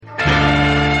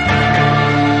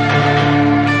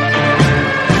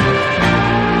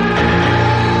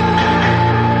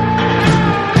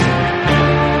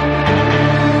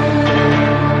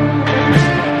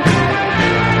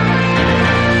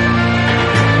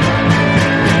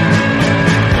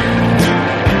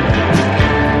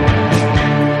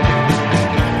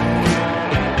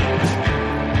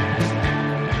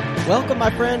my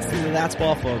friends, to the That's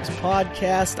Ball Folks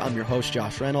podcast. I'm your host,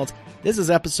 Josh Reynolds. This is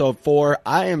episode 4.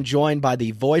 I am joined by the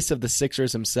voice of the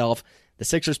Sixers himself, the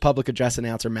Sixers public address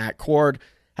announcer, Matt Cord.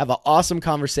 Have an awesome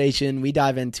conversation. We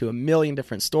dive into a million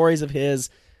different stories of his.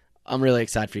 I'm really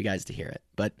excited for you guys to hear it.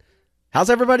 But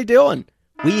how's everybody doing?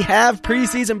 We have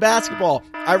preseason basketball.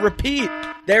 I repeat,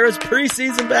 there is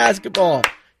preseason basketball.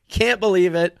 Can't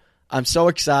believe it. I'm so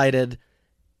excited.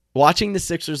 Watching the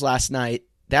Sixers last night,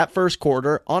 that first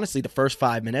quarter, honestly, the first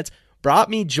 5 minutes, brought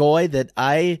me joy that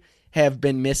I have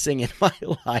been missing in my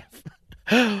life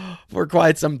for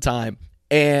quite some time.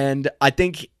 And I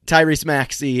think Tyrese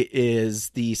Maxey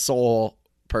is the sole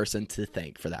person to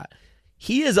thank for that.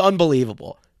 He is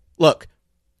unbelievable. Look,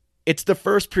 it's the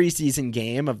first preseason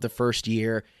game of the first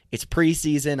year. It's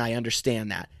preseason. I understand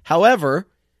that. However,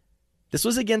 this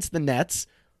was against the Nets,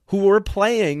 who were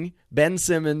playing Ben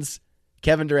Simmons,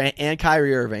 Kevin Durant, and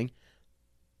Kyrie Irving.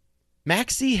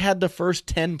 Maxey had the first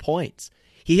 10 points.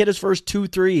 He hit his first 2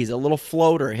 threes, a little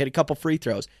floater, hit a couple free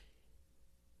throws.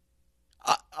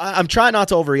 I'm trying not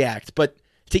to overreact, but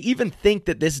to even think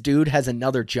that this dude has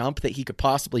another jump that he could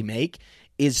possibly make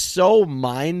is so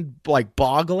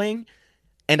boggling.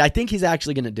 And I think he's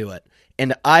actually going to do it.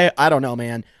 And I don't know,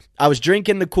 man. I was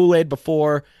drinking the Kool-Aid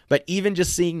before, but even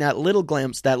just seeing that little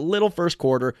glimpse, that little first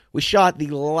quarter, we shot the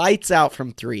lights out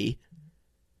from 3.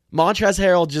 Montrezl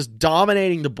Harrell just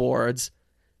dominating the boards.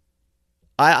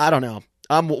 I don't know.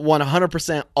 I'm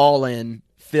 100% all in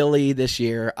Philly this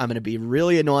year. I'm going to be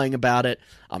really annoying about it.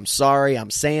 I'm sorry. I'm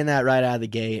saying that right out of the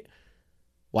gate.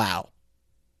 Wow.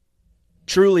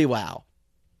 Truly wow.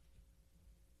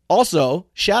 Also,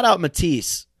 shout out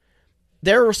Matisse.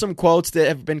 There were some quotes that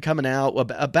have been coming out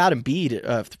about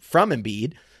Embiid, from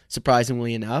Embiid,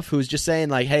 surprisingly enough, who's just saying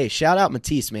like, hey, shout out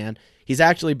Matisse, man. He's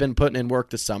actually been putting in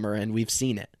work this summer, and we've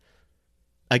seen it.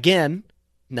 Again,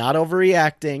 not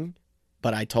overreacting,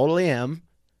 but I totally am.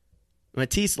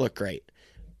 Matisse looked great.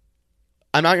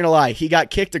 I'm not going to lie. He got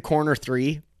kicked a corner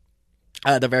 3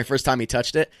 the very first time he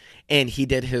touched it, and he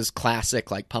did his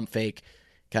classic like pump fake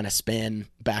kind of spin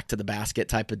back to the basket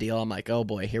type of deal. I'm like, oh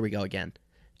boy, here we go again.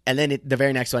 And then the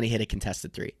very next one, he hit a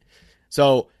contested 3.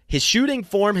 So his shooting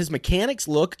form, his mechanics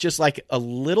look just like a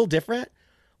little different.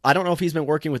 I don't know if he's been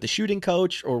working with the shooting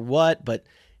coach or what, but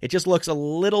it just looks a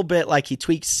little bit like he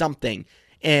tweaked something.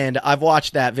 And I've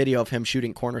watched that video of him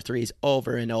shooting corner 3s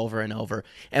over and over and over.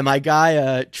 And my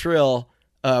guy, Trill,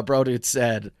 bro dude,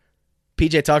 said,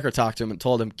 PJ Tucker talked to him and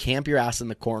told him, camp your ass in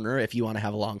the corner if you want to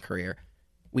have a long career.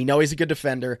 We know he's a good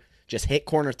defender. Just hit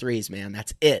corner 3s, man.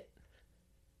 That's it.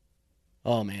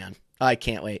 Oh, man. I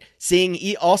can't wait.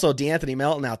 Seeing also DeAnthony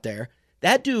Melton out there.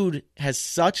 That dude has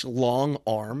such long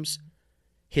arms.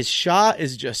 His shot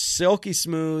is just silky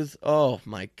smooth. Oh,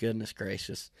 my goodness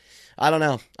gracious. I don't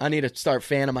know. I need to start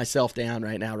fanning myself down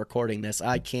right now recording this.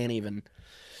 I can't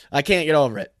get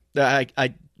over it.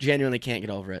 I genuinely can't get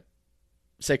over it.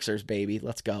 Sixers, baby.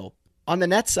 Let's go. On the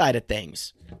Nets side of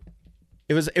things,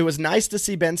 it was nice to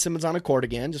see Ben Simmons on a court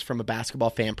again, just from a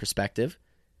basketball fan perspective.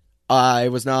 I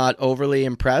was not overly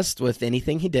impressed with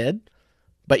anything he did.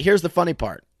 But here's the funny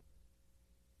part.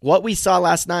 What we saw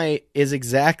last night is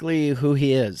exactly who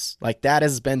he is. Like, that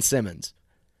is Ben Simmons.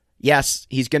 Yes,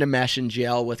 he's going to mesh and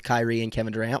gel with Kyrie and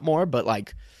Kevin Durant more, but,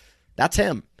 like, that's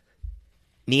him.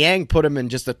 Niang put him in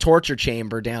just a torture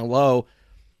chamber down low,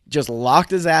 just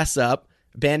locked his ass up.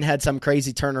 Ben had some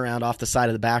crazy turnaround off the side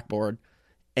of the backboard,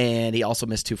 and he also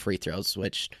missed 2 free throws,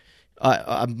 which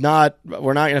we're not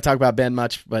going to talk about Ben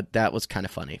much, but that was kind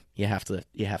of funny. You have to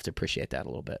appreciate that a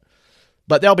little bit.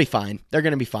 But they'll be fine. They're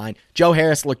going to be fine. Joe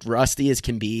Harris looked rusty as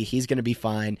can be. He's going to be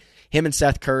fine. Him and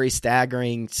Seth Curry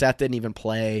staggering. Seth didn't even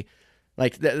play.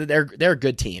 Like, they're a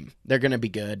good team. They're going to be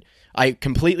good. I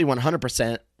completely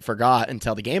 100% forgot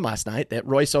until the game last night that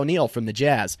Royce O'Neal from the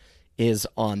Jazz is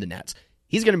on the Nets.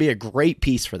 He's going to be a great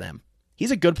piece for them.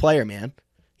 He's a good player, man.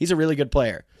 He's a really good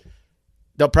player.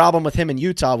 The problem with him in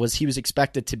Utah was he was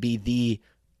expected to be the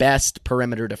best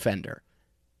perimeter defender.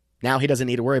 Now he doesn't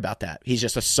need to worry about that. He's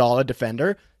just a solid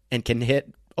defender and can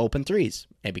hit open 3s,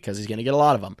 and because he's going to get a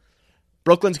lot of them.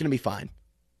 Brooklyn's going to be fine.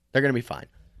 They're going to be fine.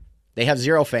 They have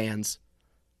 0 fans.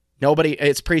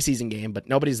 It's preseason game, but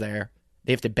nobody's there.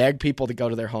 They have to beg people to go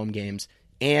to their home games,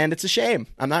 and it's a shame.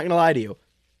 I'm not going to lie to you.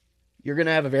 You're going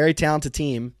to have a very talented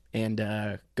team,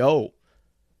 and go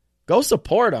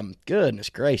support them.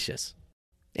 Goodness gracious.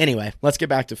 Anyway, let's get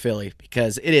back to Philly,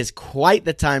 because it is quite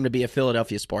the time to be a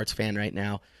Philadelphia sports fan right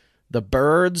now. The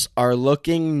Birds are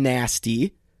looking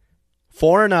nasty.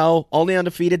 4-0, only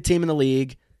undefeated team in the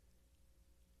league.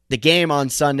 The game on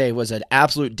Sunday was an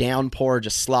absolute downpour,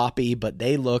 just sloppy, but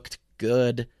they looked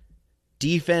good.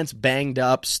 Defense banged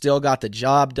up, still got the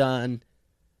job done.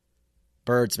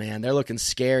 Birds, man, they're looking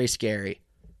scary, scary.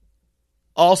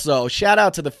 Also, shout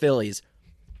out to the Phillies.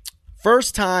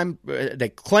 First time, they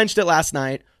clinched it last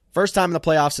night. First time in the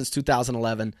playoffs since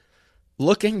 2011.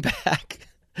 Looking back,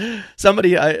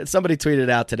 somebody tweeted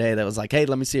out today that was like, hey,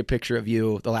 let me see a picture of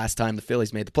you the last time the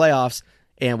Phillies made the playoffs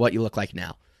and what you look like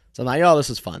now. So I'm like, oh, this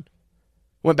is fun.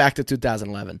 Went back to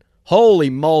 2011. Holy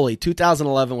moly,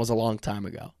 2011 was a long time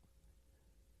ago.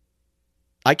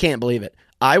 I can't believe it.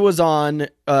 I was on,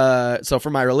 so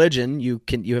for my religion, you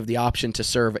have the option to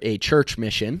serve a church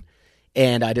mission,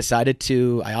 and I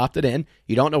opted in.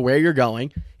 You don't know where you're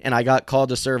going, and I got called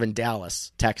to serve in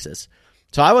Dallas, Texas.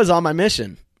 So I was on my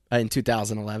mission in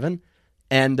 2011,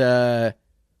 and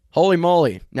holy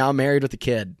moly, now I'm married with a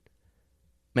kid,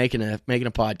 making a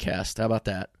podcast. How about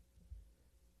that?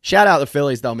 Shout out the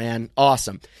Phillies, though, man.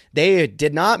 Awesome. They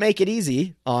did not make it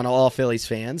easy on all Phillies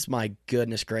fans. My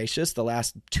goodness gracious. The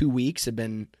last 2 weeks have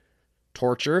been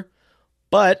torture.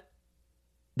 But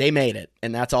they made it,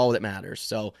 and that's all that matters.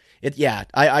 So,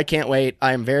 I can't wait.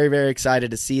 I am very, very excited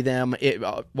to see them.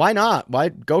 Why not? Why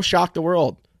go shock the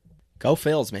world? Go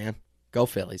Phils, man. Go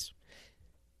Phillies.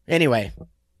 Anyway,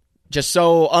 just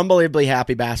so unbelievably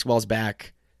happy basketball's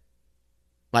back.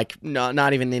 Like,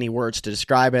 not even any words to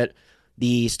describe it.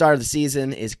 The start of the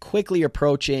season is quickly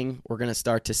approaching. We're going to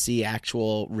start to see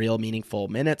actual, real, meaningful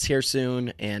minutes here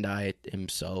soon, and I am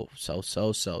so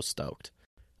stoked.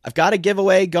 I've got a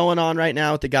giveaway going on right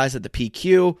now with the guys at the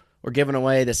PQ. We're giving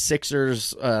away the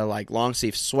Sixers long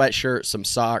sleeve sweatshirt, some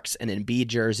socks, and an Embiid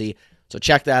jersey. So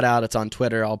check that out. It's on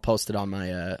Twitter. I'll post it on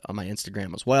my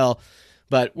Instagram as well.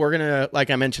 But we're gonna,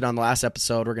 like I mentioned on the last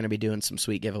episode, we're gonna be doing some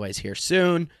sweet giveaways here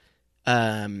soon.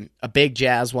 A big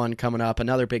Jazz one coming up,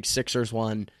 another big Sixers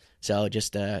one. So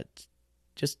just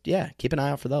keep an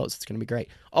eye out for those. It's going to be great.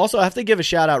 Also, I have to give a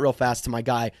shout out real fast to my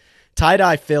guy,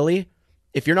 Tie-Dye Philly.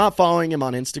 If you're not following him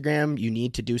on Instagram, you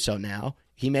need to do so now.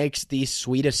 He makes the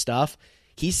sweetest stuff.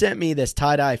 He sent me this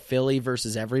Tie-Dye Philly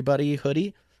versus everybody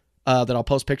hoodie that I'll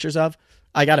post pictures of.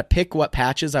 I got to pick what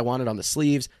patches I wanted on the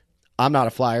sleeves. I'm not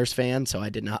a Flyers fan, so I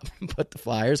did not put the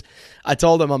Flyers. I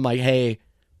told him, I'm like, hey,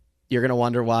 you're going to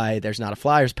wonder why there's not a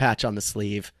Flyers patch on the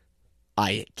sleeve.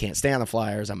 I can't stand the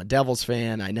Flyers. I'm a Devils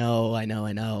fan. I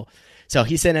know. So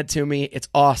he sent it to me. It's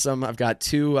awesome. I've got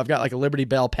like a Liberty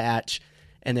Bell patch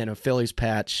and then a Phillies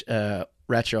patch,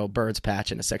 retro Birds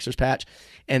patch and a Sixers patch.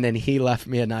 And then he left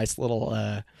me a nice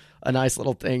little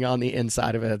thing on the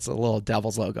inside of it. It's a little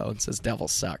Devils logo. It says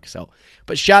Devils suck. So,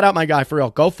 but shout out my guy for real.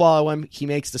 Go follow him. He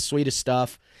makes the sweetest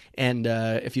stuff. And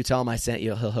if you tell him I sent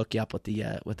you, he'll hook you up with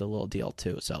the little deal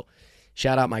too. So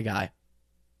shout out my guy.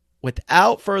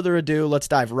 Without further ado, let's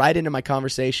dive right into my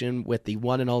conversation with the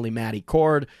one and only Matty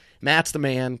Cord. Matt's the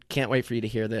man. Can't wait for you to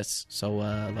hear this. So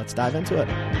let's dive into it.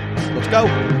 Let's go.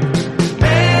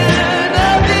 Man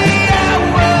of the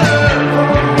hour.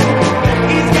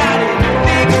 He's got it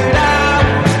figured out.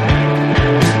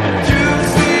 Too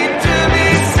sweet to be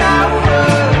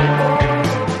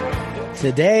sour.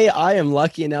 Today, I am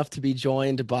lucky enough to be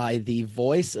joined by the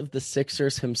voice of the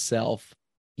Sixers himself.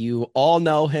 You all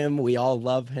know him. We all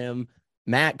love him.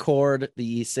 Matt Cord,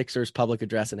 the Sixers public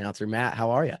address announcer. Matt,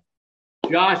 how are you?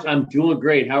 Josh, I'm doing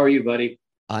great. How are you, buddy?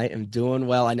 I am doing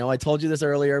well. I know I told you this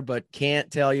earlier, but can't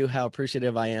tell you how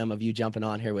appreciative I am of you jumping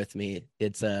on here with me.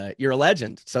 It's you're a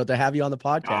legend. So to have you on the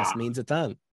podcast means a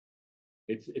ton.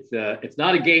 It's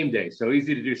not a game day, so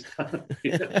easy to do stuff.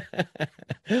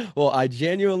 Well, I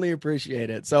genuinely appreciate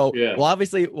it. So, Well,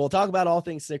 obviously, we'll talk about all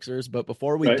things Sixers, but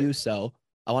before we do so,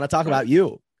 I want to talk about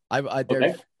you. There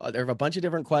are a bunch of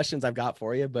different questions I've got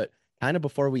for you, but kind of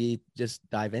before we just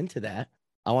dive into that,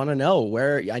 I want to know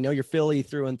where. I know you're Philly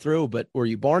through and through, but were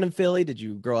you born in Philly? Did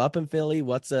you grow up in Philly?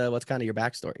 What's kind of your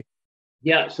backstory?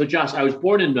 Yeah, so Josh, I was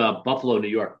born in Buffalo, New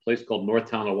York, a place called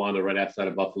North Tonawanda, right outside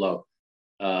of Buffalo,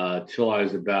 till I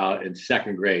was about in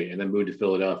second grade, and then moved to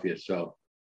Philadelphia. So,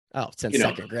 since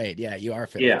second grade, yeah, you are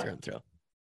Philly through and through.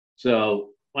 So,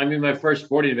 I mean, my first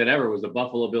sporting event ever was a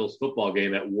Buffalo Bills football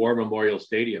game at War Memorial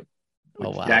Stadium.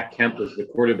 Jack Kemp was the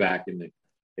quarterback, and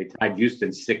they tied Houston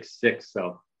 6-6.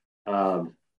 So,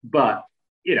 but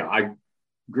I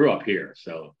grew up here,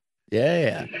 so.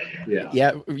 Yeah.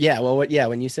 Well,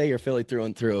 when you say you're Philly through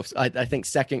and through, I think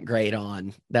second grade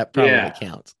on, that probably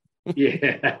counts.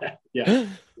 Yeah.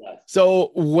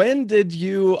 So when did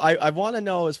you, I want to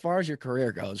know as far as your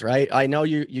career goes, right? I know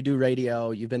you do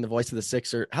radio. You've been the voice of the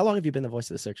Sixers. How long have you been the voice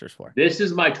of the Sixers for? This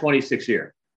is my 26th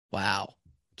year. Wow.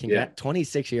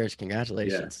 26 years.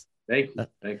 Congratulations. Yeah.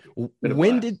 Thank you.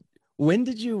 When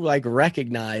did you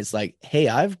recognize hey,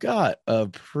 I've got a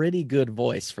pretty good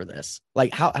voice for this?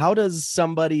 How does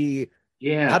somebody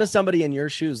Yeah. How does somebody in your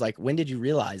shoes, like, when did you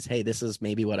realize, hey, this is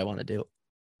maybe what I want to do?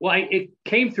 Well, it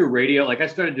came through radio. Like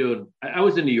I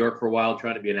was in New York for a while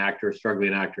trying to be an actor,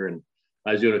 struggling actor. And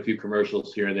I was doing a few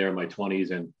commercials here and there in my 20s.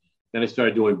 And then I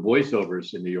started doing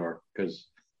voiceovers in New York because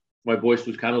my voice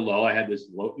was kind of low. I had this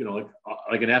low,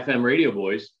 like an FM radio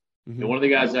voice. Mm-hmm. And one of the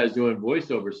guys I was doing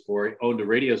voiceovers for owned a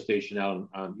radio station out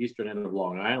on eastern end of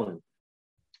Long Island,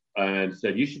 and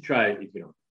said, you should try, if the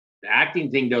acting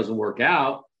thing doesn't work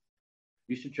out,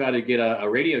 you should try to get a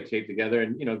radio tape together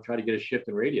and, try to get a shift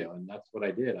in radio. And that's what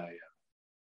I did. I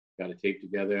got a tape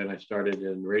together and I started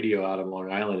in radio out on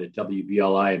Long Island at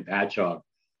WBLI in Patchogue,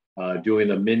 doing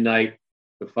the midnight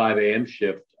to 5 a.m.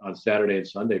 shift on Saturday and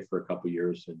Sunday for a couple of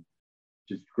years, and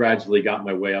just gradually got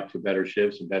my way up to better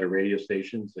shifts and better radio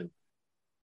stations. And,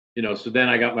 so then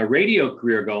I got my radio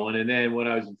career going. And then when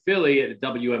I was in Philly at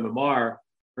WMMR,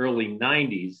 early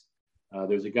 90s,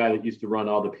 there's a guy that used to run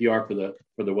all the PR for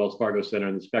the Wells Fargo Center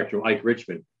and the Spectrum, Ike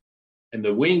Richmond. And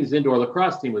the Wings indoor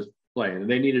lacrosse team was playing, and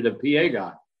they needed a PA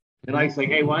guy. And Ike's like,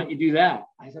 hey, why don't you do that?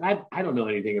 I said, I don't know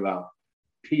anything about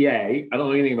PA. I don't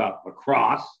know anything about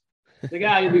lacrosse. The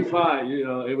guy, you'll be fine.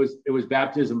 It was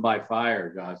baptism by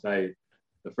fire, Josh.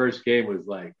 The first game was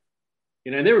like,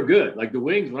 they were good. Like the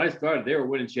Wings, when I started, they were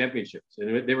winning championships,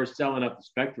 and they were selling up the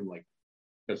Spectrum like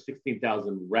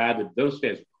 16,000 rabid. Those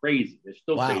fans are crazy. They're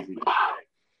still crazy.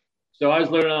 So I was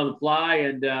learning on the fly,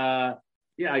 and I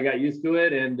got used to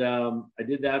it, and I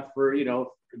did that for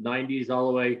 90s all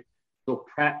the way. So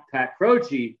Pat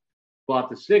Croce bought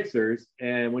the Sixers,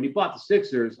 and when he bought the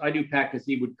Sixers, I knew Pat because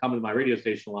he would come to my radio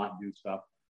station a lot and do stuff.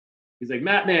 He's like,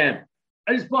 Matt, man,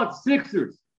 I just bought the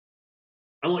Sixers.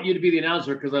 I want you to be the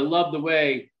announcer because I love the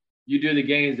way you do the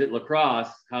games at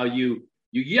lacrosse, how you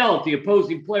yell at the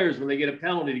opposing players when they get a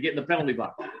penalty to get in the penalty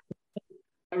box.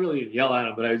 I really didn't yell at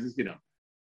them, but I was just,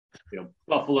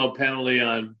 Buffalo penalty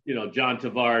on, John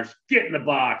Tavares, get in the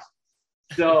box.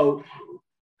 So,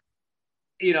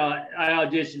 I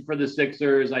auditioned for the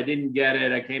Sixers. I didn't get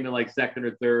it. I came in like second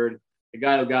or third. The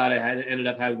guy who got it ended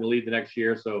up having to leave the next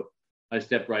year. So I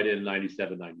stepped right in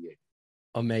 97, 98.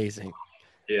 Amazing.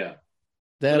 Yeah.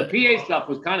 So the PA stuff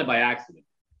was kind of by accident.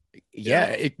 Yeah,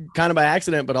 it kind of by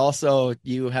accident, but also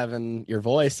you having your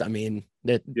voice. I mean,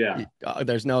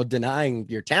 there's no denying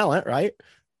your talent, right?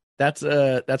 That's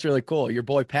really cool. Your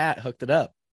boy Pat hooked it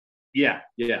up. Yeah.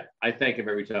 I thank him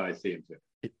every time I see him too.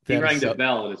 He rang the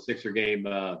bell at a Sixer game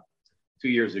 2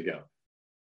 years ago.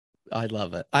 I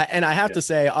love it. I have to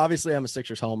say, obviously, I'm a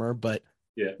Sixers homer, but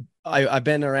I've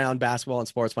been around basketball and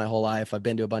sports my whole life. I've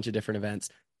been to a bunch of different events.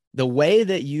 The way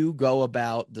that you go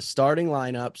about the starting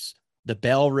lineups, the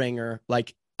bell ringer,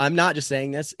 like, I'm not just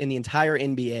saying this, in the entire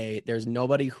NBA, there's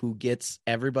nobody who gets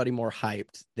everybody more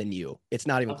hyped than you. It's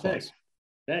not even close.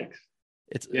 Thanks.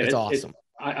 It's awesome.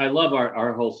 I love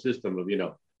our whole system of,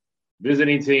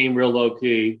 visiting team, real low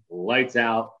key, lights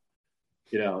out,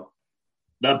 the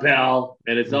bell.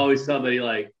 And it's always somebody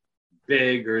like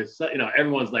big or,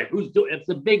 everyone's like, who's doing, it's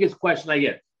the biggest question I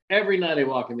get every night I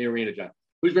walk in the arena, John.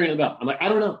 Who's ringing the bell? I'm like, I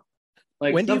don't know.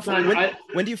 Like, when do you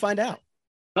find out?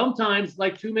 Sometimes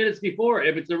like 2 minutes before,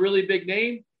 if it's a really big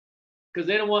name, because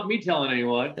they don't want me telling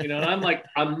anyone, and I'm like,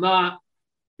 I'm not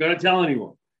going to tell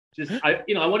anyone. Just, I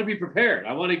want to be prepared.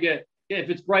 I want to get, if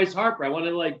it's Bryce Harper, I want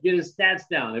to like get his stats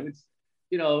down. If it's,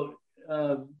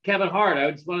 Kevin Hart,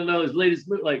 I just want to know his latest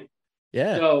move. Like,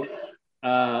 So,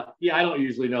 I don't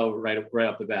usually know right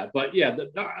off the bat, but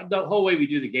the whole way we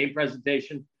do the game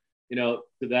presentation, to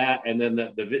that, and then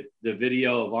the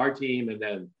video of our team, and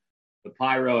then the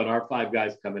pyro and our five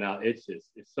guys coming out. It's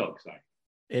so exciting.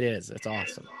 It is. It's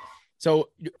awesome. So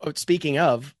speaking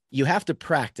of, you have to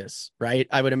practice, right?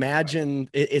 I would imagine,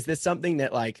 is this something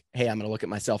that like, hey, I'm going to look at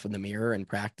myself in the mirror and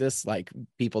practice like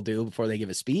people do before they give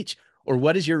a speech? Or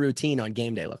what does your routine on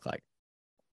game day look like?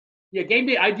 Yeah, game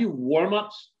day, I do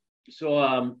warm-ups. So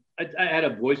I had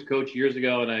a voice coach years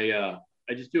ago, and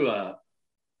I just do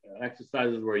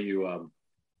exercises where you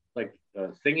like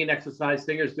singing exercise.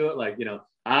 Singers do it, like, and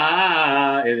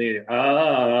then you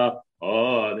go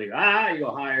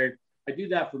higher. I do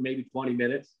that for maybe 20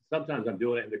 minutes. Sometimes I'm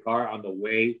doing it in the car on the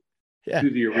way to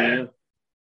the arena,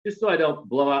 just so I don't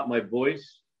blow out my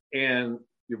voice and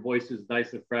your voice is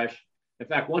nice and fresh. In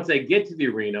fact, once I get to the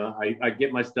arena, I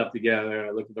get my stuff together.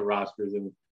 I look at the rosters,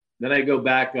 and then I go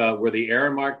back where the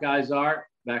Aramark guys are,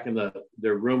 back in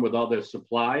their room with all their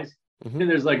supplies. Mm-hmm. And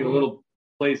there's like a little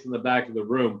place in the back of the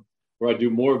room where I do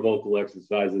more vocal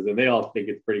exercises, and they all think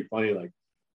it's pretty funny. Like,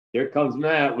 here comes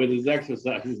Matt with his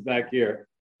exercises back here.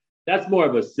 That's more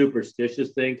of a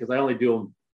superstitious thing because I only do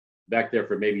them back there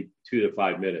for maybe 2 to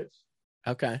 5 minutes.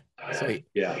 Okay. Sweet.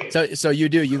 Yeah. So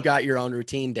you've got your own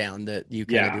routine down that you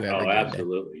kind of do every game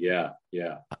absolutely. Day. Yeah.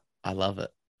 Yeah. I love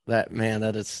it. I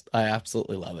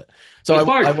absolutely love it. So as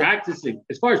far as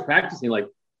practicing, like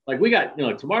we got,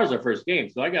 tomorrow's our first game.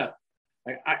 So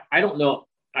I don't know.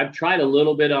 I've tried a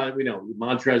little bit on,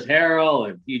 Montrezl Harrell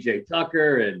and PJ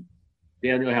Tucker and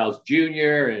Daniel House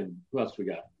Jr. and who else we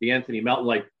got? The Anthony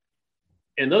Melton,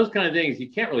 and those kind of things you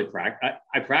can't really practice.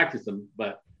 I practice them,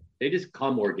 but they just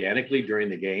come organically during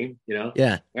the game,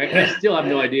 Yeah. Right? I still have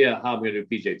no idea how I'm going to do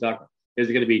PJ Tucker. Is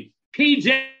it going to be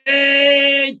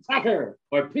PJ Tucker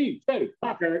or PJ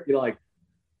Tucker?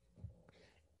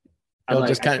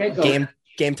 Just kind of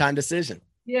game time decision.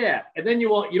 Yeah, and then you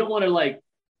don't want to like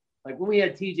when we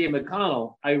had TJ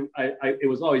McConnell, it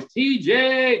was always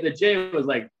TJ. The J was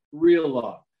like real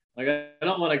long. Like I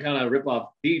don't want to kind of rip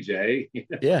off DJ.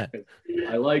 Yeah,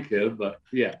 I like him, but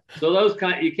yeah. So those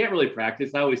you can't really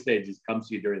practice. I always say it just comes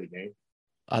to you during the game.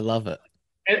 I love it,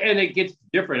 and it gets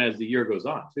different as the year goes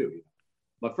on too.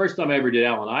 My first time I ever did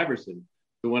Allen Iverson,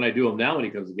 so when I do him now when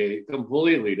he comes to the game,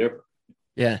 completely different.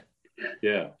 Yeah,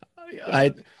 yeah.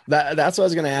 That's what I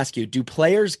was going to ask you. Do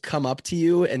players come up to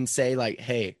you and say like,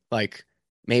 "Hey, like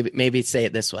maybe say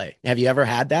it this way"? Have you ever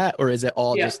had that, or is it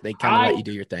all just they kind of let you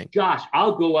do your thing? Josh,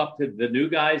 I'll go up to the new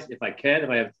guys if I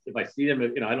can. If I see them,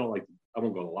 I won't go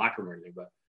to the locker room or anything, but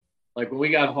like when we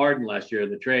got Harden last year in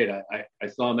the trade, I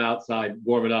saw him outside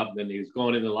warming up, and then he was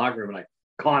going into the locker room, and I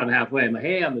caught him halfway. I'm like,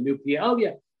 "Hey, I'm the new PA." Oh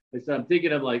yeah. I said, I'm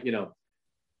thinking of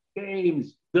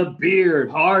James the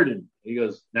Beard Harden. He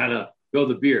goes, no, go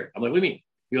the Beard. I'm like, what do you mean?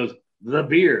 He goes, the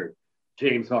Beard,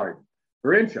 James Harden.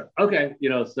 For intro. Okay,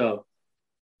 so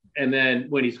and then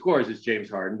when he scores, it's James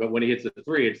Harden, but when he hits a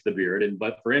three, it's the Beard.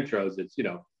 But for intros, it's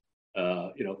from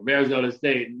Arizona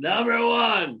State, number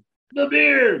one, the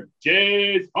Beard,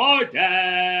 James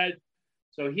Harden.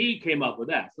 So he came up with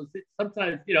that. So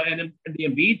sometimes, and the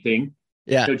Embiid thing,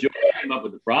 yeah. So Joe came up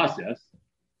with the process.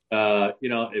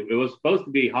 It was supposed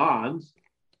to be Hans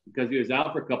because he was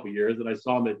out for a couple of years, and I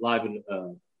saw him live in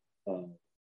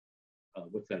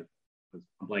what's that?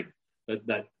 I'm blank.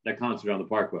 That concert on the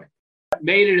Parkway.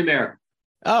 Made in America.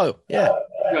 Oh, yeah.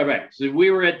 Right. So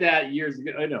we were at that years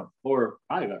ago. I know,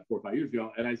 probably about 4 or 5 years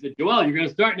ago. And I said, Joel, you're going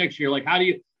to start next year. Like, how do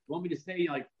you want me to say?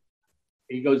 Like,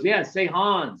 he goes, yeah, say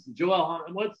Hans. Joel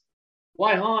Hans.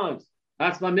 Why Hans?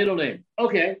 That's my middle name.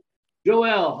 Okay.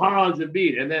 Joel Hans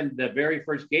Embiid. And then the very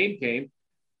first game came,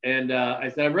 and I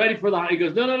said, I'm ready for the. He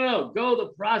goes, no, go the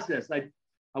process. I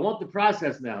want the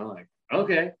process now. I'm like,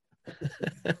 okay,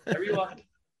 whatever you want.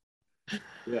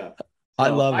 Yeah, so I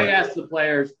love it. I ask the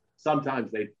players.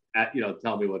 Sometimes they,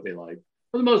 tell me what they like.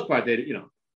 For the most part, they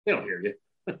don't hear you.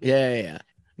 Yeah.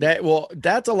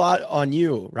 That's a lot on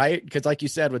you, right? Because like you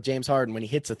said with James Harden, when he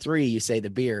hits a three, you say the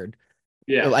Beard.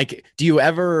 Yeah. Like, do you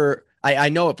ever? I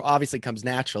know it obviously comes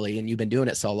naturally, and you've been doing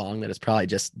it so long that it's probably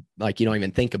just like you don't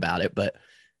even think about it. But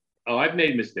I've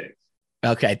made mistakes.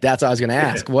 Okay, that's what I was going to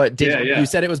ask. What did you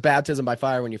said it was baptism by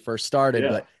fire when you first started,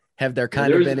 but have there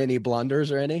kind of been any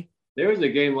blunders or any? There was a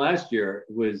game last year.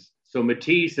 It was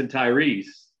Matisse and Tyrese,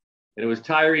 and it was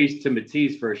Tyrese to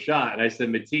Matisse for a shot, and I said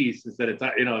Matisse instead of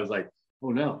I was like,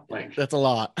 oh no, like that's a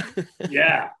lot.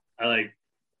 Yeah, I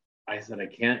said I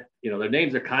can't. Their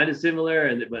names are kind of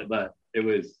similar, but it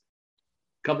was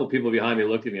a couple of people behind me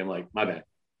looked at me. I'm like, my bad.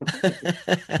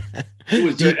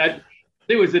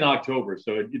 It was in October,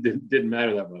 so it didn't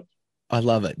matter that much. I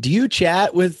love it. Do you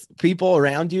chat with people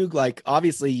around you? Like,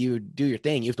 obviously you do your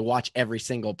thing. You have to watch every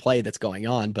single play that's going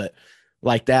on, but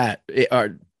like that,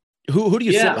 who do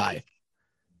you sit by?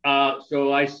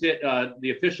 So I sit,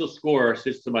 the official scorer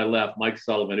sits to my left, Mike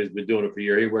Sullivan, who's been doing it for a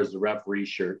year. He wears the referee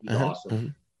shirt. He's awesome. Mm-hmm.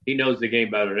 He knows the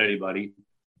game better than anybody,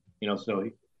 so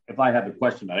if I have a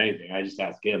question about anything, I just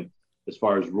ask him as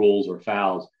far as rules or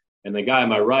fouls. And the guy on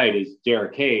my right is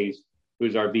Derek Hayes,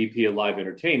 who's our VP of live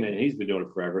entertainment, and he's been doing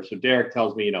it forever. So Derek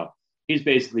tells me, he's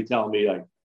basically telling me like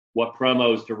what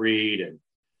promos to read and,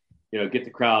 get the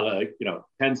crowd,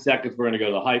 10 seconds, we're going to go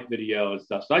to the hype video and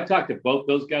stuff. So I talked to both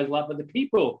those guys a lot, but the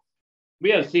people, we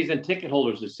have season ticket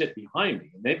holders that sit behind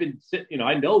me, and they've been sitting,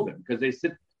 I know them because they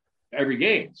sit every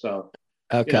game. So,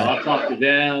 okay. I'll talk to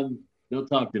them. They'll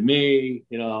talk to me,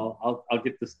 I'll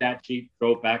get the stat sheet,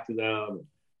 throw it back to them.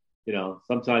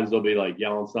 Sometimes they'll be like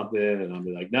yelling something, and I'll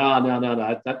be like,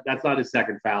 no, that's not a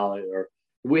second foul. Or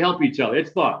we help each other.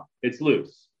 It's fun. It's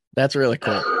loose. That's really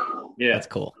cool. Yeah, that's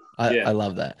cool. I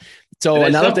love that. So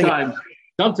another thing,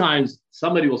 sometimes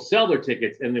somebody will sell their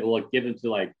tickets and they will give them to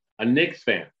like a Knicks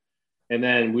fan, and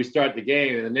then we start the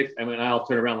game, and the Knicks. I'll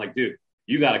turn around like, dude,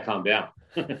 you got to calm down.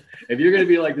 If you're going to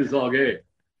be like this all game,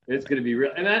 it's going to be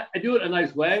real. And I do it a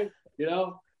nice way,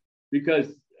 because.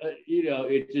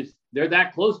 it just, they're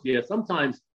that close to you.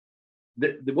 Sometimes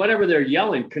whatever they're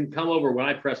yelling can come over when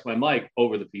I press my mic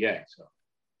over the PA. So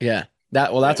yeah,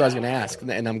 that's what I was going to ask.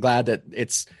 And I'm glad that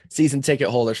it's season ticket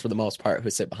holders for the most part who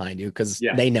sit behind you because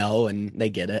they know and they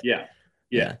get it. Yeah.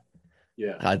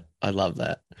 I love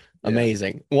that. Yeah.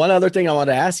 Amazing. One other thing I want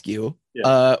to ask you,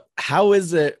 how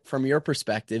is it from your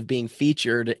perspective being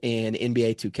featured in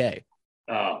NBA 2K?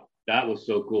 Oh, that was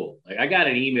so cool. Like I got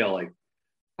an email like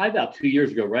probably about 2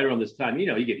 years ago, right around this time.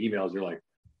 You get emails, you're like,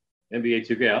 NBA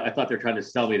 2K. I thought they're trying to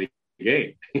sell me the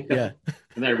game. Yeah.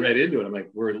 And I read into it. I'm like,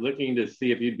 we're looking to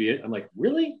see if you'd be it. I'm like,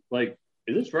 really? Like,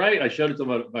 is this right? I showed it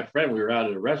to my friend. We were out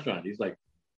at a restaurant. He's like,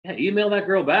 yeah, email that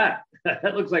girl back.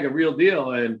 That looks like a real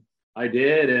deal. And I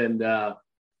did. And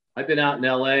I've been out in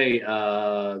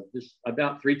LA just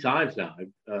about 3 times now.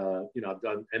 I've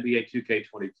done NBA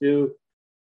 2K22,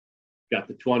 got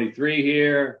the 23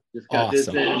 here, just got this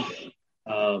in.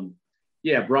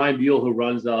 Brian Buell, who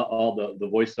runs all the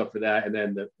voice stuff for that, and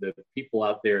then the people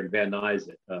out there in Van Nuys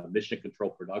at Mission Control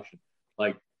Production,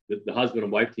 like the husband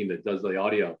and wife team that does the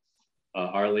audio,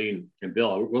 Arlene and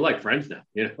Bill, we're like friends now.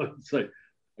 It's like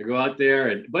I go out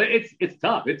there, but it's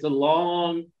tough. It's a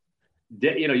long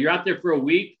day. You're out there for a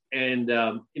week, and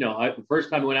the first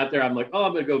time I went out there, I'm like, oh,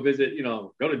 I'm gonna go visit,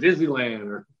 go to Disneyland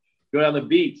or go down the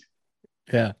beach.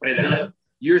 Yeah, and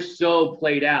you're so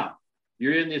played out.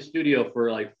 You're in the studio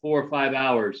for like 4 or 5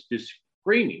 hours, just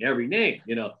screaming every name.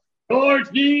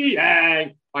 George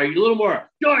Niang. All right, a little more.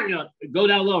 George, go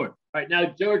down lower. All right, now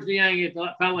George Niang is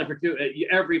foul line for 2.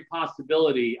 Every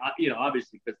possibility,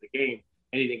 obviously because the game,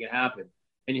 anything can happen,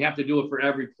 and you have to do it for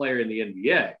every player in the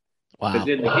NBA. Wow. Because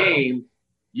in the game,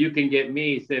 you can get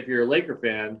me. Say if you're a Laker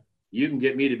fan, you can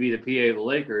get me to be the PA of the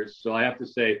Lakers. So I have to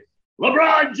say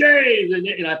LeBron James,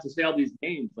 and I have to say all these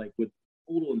names like with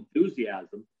total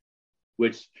enthusiasm,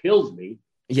 which kills me.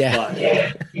 Yeah.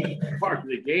 But part of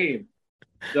the game.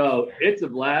 So it's a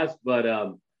blast. But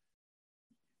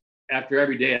after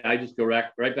every day, I just go right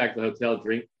back to the hotel,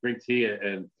 drink tea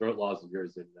and throat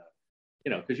lozenges. And,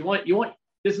 because you want,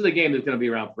 this is a game that's going to be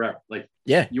around forever. Like,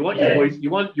 you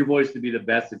want your voice to be the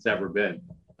best it's ever been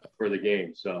for the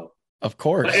game. So, of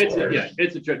course. But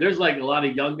it's a trip. There's like a lot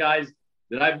of young guys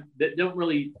that don't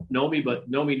really know me, but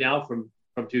know me now from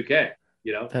 2K,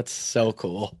 That's so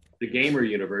cool. The gamer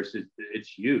universe it's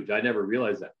huge. I never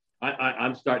realized that.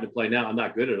 I'm starting to play now. I'm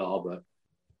not good at all, but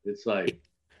it's like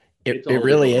it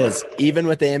really is. Even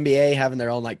with the NBA having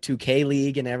their own like 2K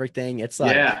league and everything, it's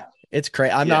like it's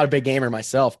crazy. I'm not a big gamer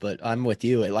myself, but I'm with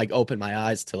you. It like opened my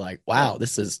eyes to like, wow,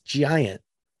 this is giant.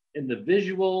 And the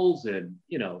visuals and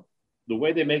the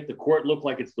way they make the court look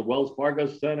like it's the Wells Fargo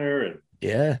Center and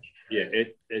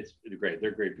it's great.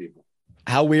 They're great people.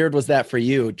 How weird was that for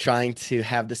you trying to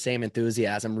have the same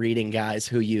enthusiasm reading guys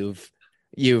who you've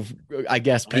I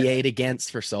guess PA'd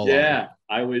against for so long? Yeah,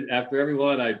 I would after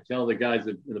everyone I'd tell the guys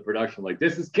in the production like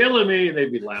this is killing me and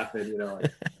they'd be laughing,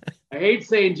 like, I hate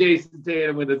saying Jason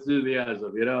Tatum with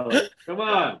enthusiasm, like, come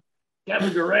on,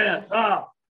 Kevin Durant.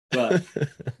 But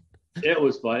it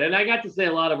was fun. And I got to say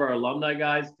a lot of our alumni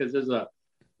guys because there's a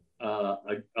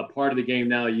part of the game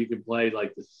now you can play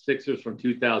like the Sixers from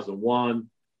 2001.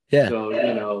 Yeah. So,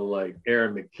 like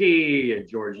Aaron McKee and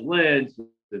George Lynch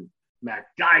and Matt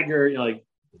Geiger,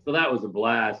 so that was a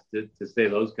blast to say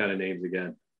those kind of names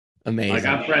again. Amazing. Like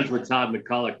I'm friends with Todd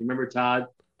McCulloch. Remember Todd?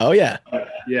 Oh yeah.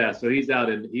 Yeah. So he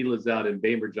lives out in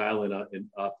Bainbridge Island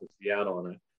off of Seattle.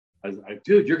 And I was like,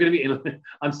 dude, you're going to be,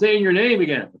 I'm saying your name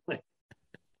again.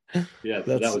 Yeah.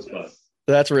 So that was fun.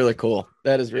 That's really cool.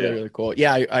 That is really cool.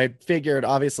 Yeah, I figured,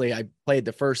 obviously, I played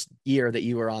the first year that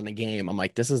you were on the game. I'm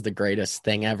like, this is the greatest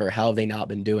thing ever. How have they not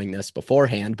been doing this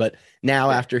beforehand? But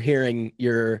now after hearing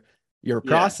your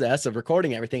process of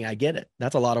recording everything, I get it.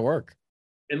 That's a lot of work.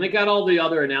 And they got all the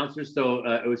other announcers. So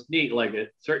it was neat. Like at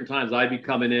certain times I'd be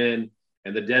coming in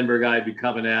and the Denver guy would be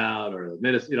coming out or the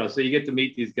Minnesota, so you get to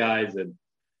meet these guys and,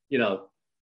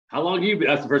 how long you been?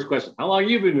 That's the first question. How long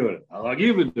you been doing it? How long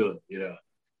you been doing it?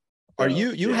 Are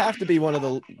you have to be one of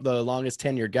the longest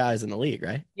tenured guys in the league,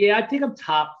 right? Yeah, I think I'm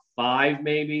top 5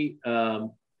 maybe.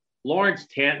 Lawrence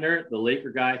Tantner, the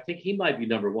Laker guy, I think he might be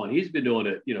number 1. He's been doing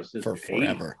it, since for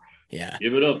forever. Yeah.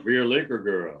 Give it up for your Laker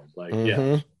girls. Like,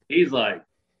 he's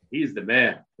the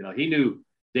man. He knew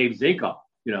Dave Zinkoff,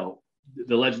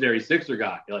 the legendary Sixer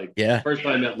guy. Like, first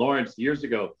time I met Lawrence years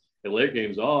ago at Laker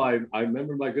games. Oh, I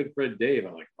remember my good friend Dave.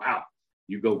 I'm like, wow,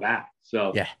 you go back.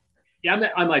 So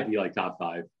I might be like top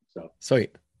 5. So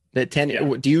sweet. The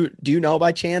 10. Do you know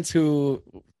by chance who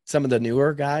some of the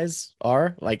newer guys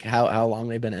are? Like how long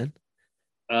they've been in?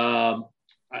 The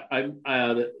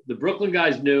Brooklyn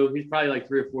guy's new. He's probably like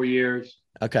 3 or 4 years.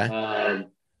 Okay.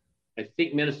 I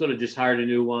think Minnesota just hired a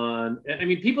new one. I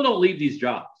mean, people don't leave these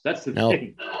jobs. That's the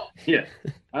thing. Yeah.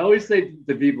 I always say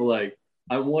to people, like,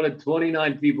 I wanted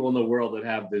 29 people in the world that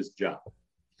have this job.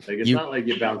 Like, it's not like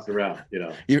you bounce around, you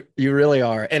know. You really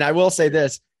are. And I will say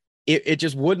this, it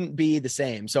just wouldn't be the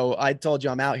same. So I told you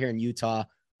I'm out here in Utah.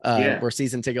 We're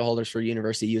season ticket holders for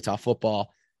University of Utah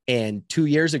football. And 2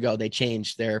 years ago, they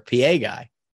changed their PA guy.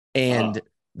 And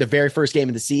the very first game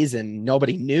of the season,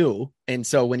 nobody knew. And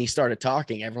so when he started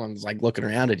talking, everyone was like looking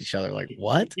around at each other like,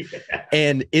 what? Yeah.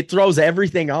 And it throws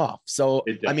everything off. So,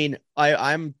 I mean,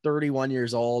 I'm 31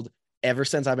 years old. Ever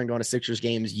since I've been going to Sixers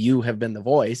games, you have been the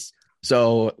voice.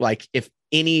 So like if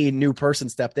any new person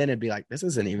stepped in, it'd be like, this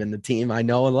isn't even the team I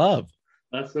know and love.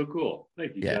 That's so cool.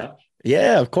 Thank you, Josh.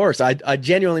 Yeah, of course. I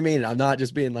genuinely mean it. I'm not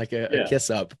just being like a kiss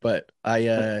up, but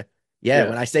when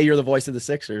I say you're the voice of the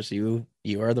Sixers, you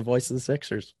are the voice of the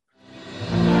Sixers.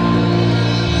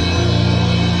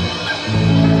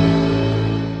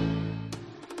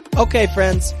 Okay,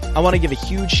 friends, I want to give a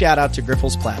huge shout out to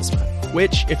Grifols Plasma,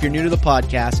 which, if you're new to the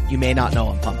podcast, you may not know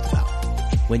I'm pumped about.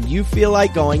 When you feel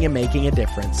like going and making a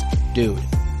difference, dude,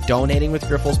 donating with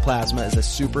Grifols Plasma is a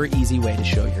super easy way to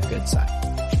show your good side.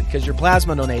 Because your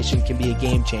plasma donation can be a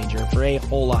game changer for a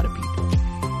whole lot of people.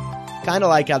 Kind of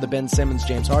like how the Ben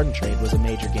Simmons-James Harden trade was a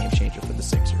major game changer for the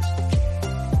Sixers.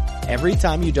 Every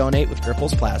time you donate with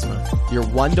Grifols Plasma, your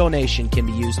one donation can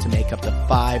be used to make up to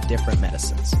 5 different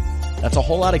medicines. That's a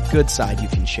whole lot of good side you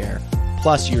can share,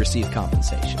 plus you receive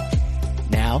compensation.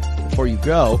 Now, before you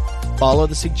go, follow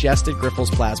the suggested Grifols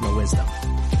Plasma wisdom.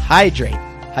 Hydrate.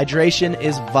 Hydration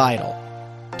is vital.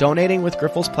 Donating with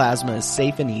Grifols Plasma is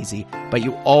safe and easy, but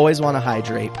you always want to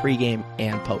hydrate pregame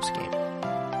and postgame.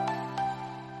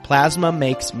 Plasma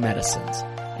makes medicines,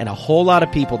 and a whole lot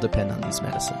of people depend on these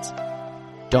medicines.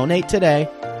 Donate today,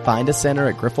 find a center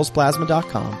at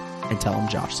grifolsplasma.com, and tell them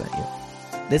Josh sent you.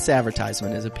 This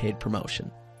advertisement is a paid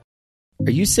promotion.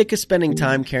 Are you sick of spending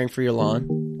time caring for your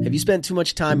lawn? Have you spent too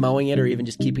much time mowing it or even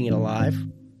just keeping it alive?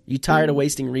 You tired of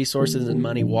wasting resources and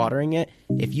money watering it?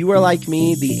 If you are like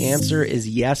me, the answer is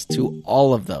yes to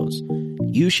all of those.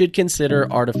 You should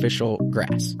consider artificial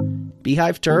grass.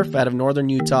 Beehive Turf out of northern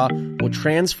Utah will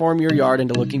transform your yard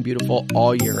into looking beautiful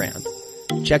all year round.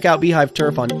 Check out Beehive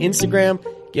Turf on Instagram.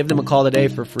 Give them a call today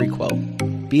for a free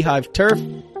quote. Beehive Turf,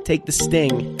 take the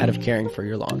sting out of caring for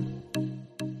your lawn.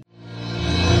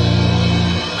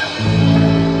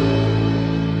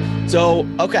 So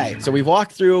we've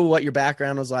walked through what your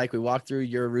background was like. We walked through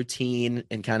your routine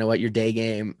and kind of what your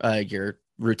your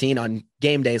routine on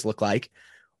game days look like.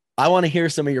 I want to hear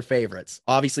some of your favorites.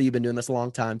 Obviously, you've been doing this a long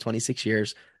time, 26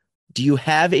 years. Do you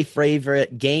have a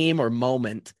favorite game or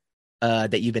moment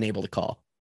that you've been able to call?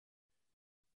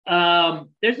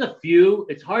 There's a few.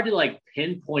 It's hard to like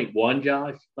pinpoint one,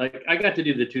 Josh. Like I got to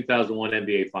do the 2001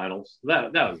 NBA Finals.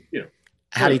 That was, you know.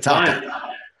 How do you talk it?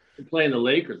 Playing the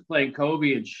Lakers, playing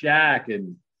Kobe and Shaq,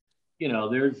 and you know,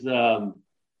 there's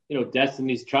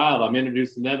Destiny's Child. I'm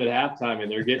introducing them at halftime,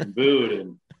 and they're getting booed,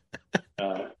 and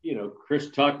Chris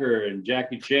Tucker and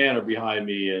Jackie Chan are behind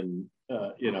me, and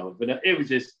but it was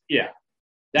just that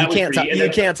you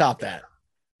can't top that.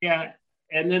 Yeah,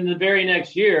 and then the very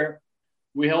next year,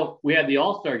 we had the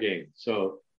All-Star game,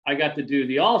 so I got to do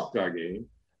the All-Star game,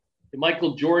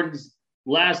 Michael Jordan's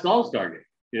last All-Star game.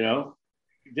 You know.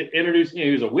 Introduce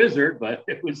he was a wizard, but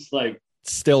it was like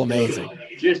still amazing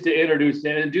just to introduce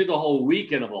him and do the whole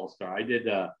weekend of All-Star. I did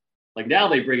like now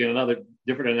they bring in another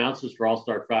different announcers for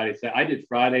All-Star Friday. So I did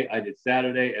Friday, I did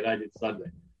Saturday, and I did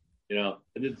Sunday. You know,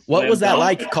 what was that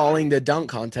like calling the dunk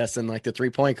contest and like the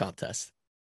 3-point contest?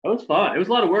 It was fun. It was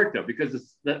a lot of work though,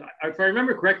 because if I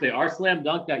remember correctly, our slam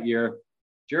dunk that year,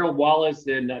 Gerald Wallace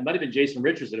and it might have been Jason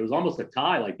Richardson. It was almost a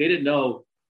tie. Like they didn't know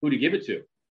who to give it to.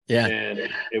 Yeah, and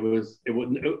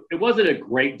it wasn't a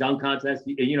great dunk contest.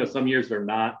 You know, some years they're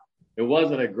not. It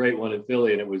wasn't a great one in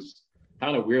Philly, and it was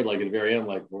kind of weird. Like at the very end,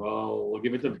 like, well, we'll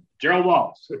give it to Gerald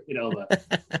Wallace. You know,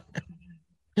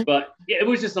 but yeah, it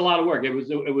was just a lot of work. It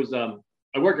was.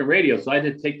 I work in radio, so I had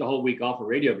to take the whole week off of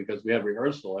radio because we have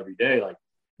rehearsal every day, like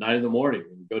 9 a.m,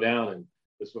 and go down, and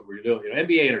that's what we're doing. You know,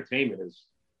 NBA entertainment is,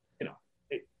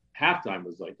 halftime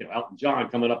was like Elton John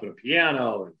coming up on a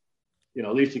piano and.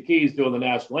 Alicia Keys doing the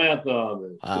national anthem.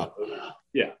 And, wow.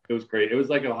 It was great. It was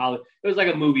like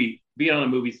a movie, being on a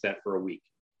movie set for a week.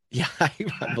 Yeah,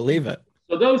 I believe it.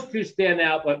 So those two stand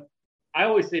out, but I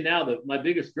always say now that my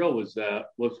biggest thrill was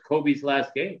Kobe's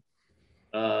last game.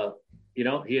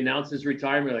 He announced his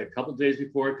retirement like a couple of days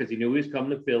before because he knew he was coming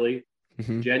to Philly,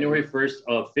 January 1st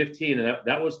of 15, and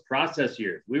that was process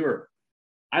years.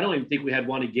 I don't even think we had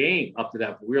won a game up to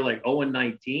that. We were like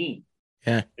 0-19.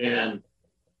 Yeah, and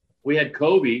we had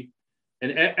Kobe,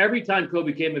 And every time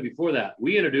Kobe came in before that,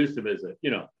 we introduced him as a,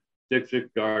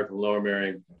 6'6" guard from Lower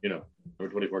Merion,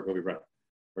 number 24, Kobe Bryant,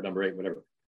 or number 8, whatever.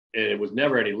 And it was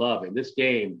never any love. In this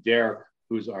game, Derek,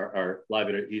 who's our live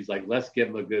editor, he's like, let's give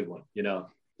him a good one,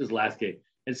 this last game.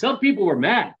 And some people were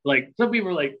mad. Like, some people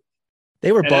were like,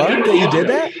 they were bummed that you did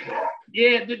that?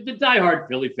 Yeah, the diehard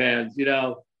Philly fans,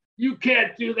 you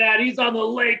can't do that. He's on the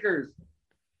Lakers.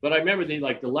 But I remember the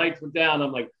lights went down.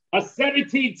 I'm like, a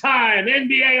 17-time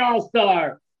NBA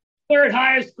All-Star, 3rd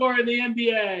highest scorer in the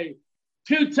NBA,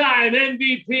 2-time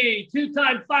MVP,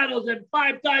 2-time Finals, and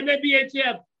 5-time NBA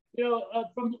champ.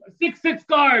 From 6'6"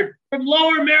 guard from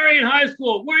Lower Merion High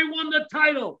School, where he won the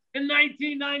title in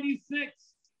 1996.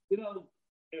 And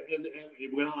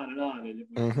it went on and on. And it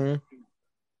went,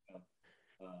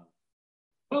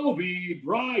 Kobe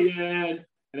Bryant,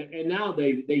 and now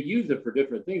they use it for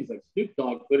different things. Like Snoop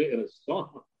Dogg put it in a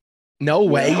song. No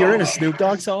way, you're in a Snoop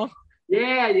Dogg song?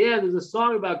 Yeah. There's a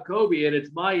song about Kobe, and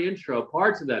it's my intro,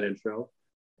 parts of that intro.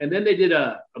 And then they did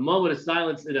a moment of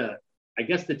silence in I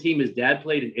guess the team his dad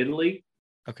played in Italy.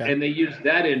 Okay. And they used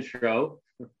that intro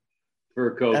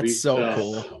for Kobe. That's so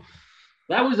cool.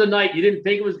 That was a night you didn't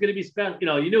think it was going to be special.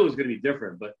 You knew it was going to be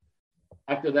different. But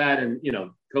after that, and,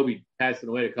 Kobe passing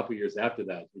away a couple years after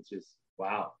that, it's just,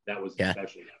 wow, that was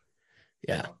special.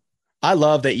 Yeah. I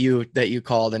love that you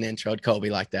called and introed Kobe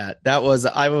like that. I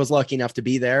was lucky enough to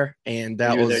be there. And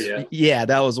that was,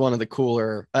 that was one of the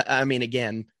cooler. I mean,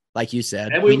 again, like you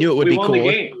said, we knew it would be cool. The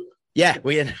game. Yeah,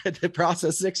 we had the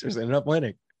process Sixers ended up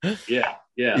winning. Yeah.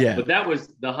 But that was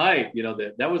the hype.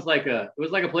 That was like it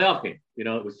was like a playoff game.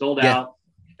 It was sold out.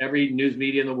 Every news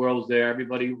media in the world was there.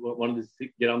 Everybody wanted to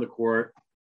get on the court.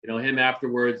 Him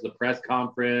afterwards, the press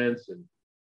conference, and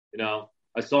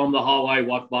I saw him in the hallway. I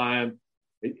walked by him.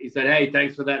 He said, "Hey,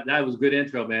 thanks for that. That was a good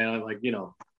intro, man." I'm like,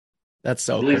 that's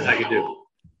so the least I could do.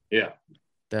 Yeah,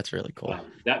 that's really cool.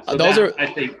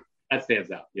 I think that stands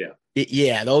out. Yeah.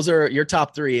 Yeah, those are your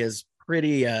top 3 is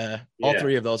pretty all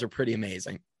 3 of those are pretty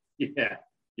amazing.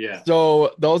 Yeah.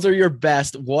 So those are your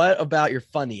best. What about your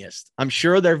funniest? I'm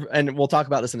sure and we'll talk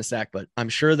about this in a sec, but I'm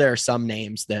sure there are some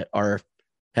names that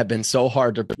have been so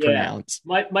hard to pronounce.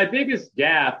 My biggest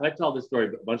gaffe, I tell this story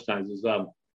a bunch of times, is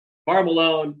Karl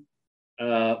Malone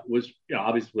was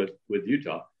obviously with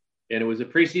Utah, and it was a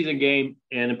preseason game,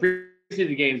 and in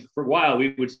preseason games for a while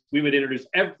we would introduce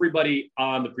everybody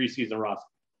on the preseason roster,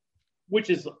 which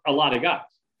is a lot of guys.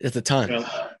 It's a ton.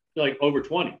 Like over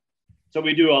 20. So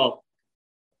we do all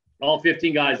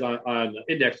 15 guys on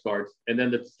index cards, and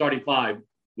then the starting 5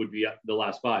 would be the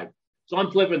last 5. So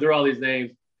I'm flipping through all these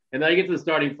names, and then I get to the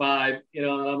starting 5, and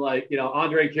I'm like,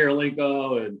 Andre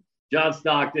Karolinko and John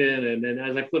Stockton, and then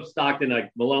as I flip Stockton,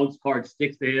 like Malone's card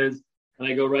sticks to his, and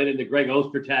I go right into Greg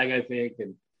Ostertag, I think,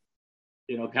 and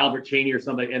Calvert Chaney or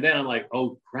something, and then I'm like,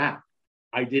 oh crap,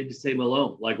 I did say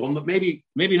Malone. Like, well, maybe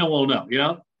no one will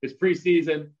know. It's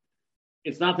preseason,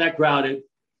 it's not that crowded,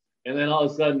 and then all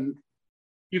of a sudden,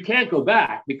 you can't go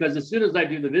back because as soon as I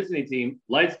do the visiting team,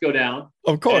 lights go down.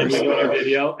 Of course, and we go to our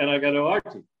video, and I go to our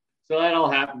team. So that all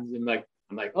happens, and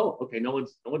I'm like, oh, okay, no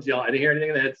one's yelling. I didn't hear anything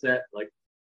in the headset,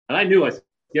 and I knew I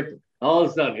skipped him. All of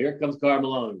a sudden, here comes Karl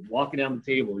Malone walking down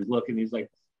the table. He's looking. He's like,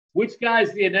 which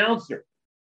guy's the announcer?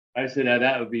 I said,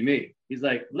 that would be me. He's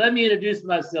like, let me introduce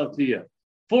myself to you.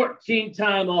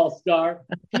 14-time All-Star,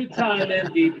 2-time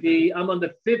MVP. I'm on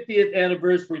the 50th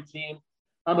anniversary team.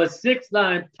 I'm a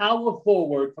 6'9" power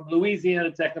forward from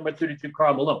Louisiana Tech, number 32,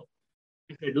 Karl Malone.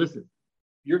 He said, listen,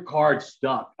 your card's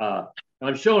stuck. And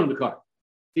I'm showing him the card.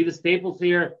 See the staples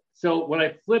here? So when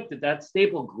I flipped it, that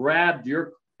staple grabbed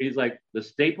he's like, the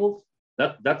staples?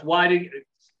 That's why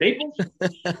staples?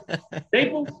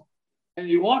 Staples? And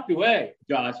he walked away,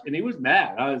 Josh, and he was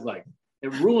mad. I was like,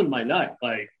 it ruined my night.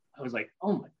 I was like,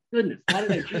 oh my goodness, how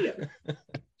did I do that?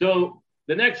 So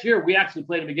the next year, we actually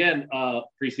played him again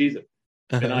preseason.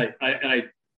 And I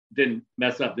didn't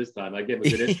mess up this time. I gave him a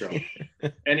good intro.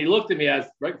 And he looked at me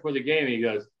right before the game, and he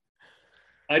goes,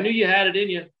 I knew you had it in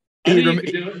you. I knew you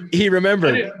could do it. He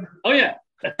remembered. Oh, yeah.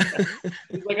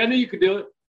 He's like, I knew you could do it.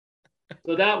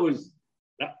 So that was,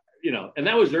 and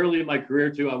that was early in my career,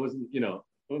 too. I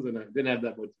didn't have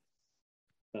that much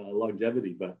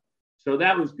longevity, but so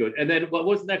that was good. And then what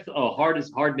was the next? Oh,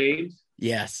 hard names.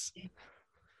 Yes.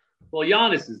 Well,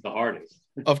 Giannis is the hardest.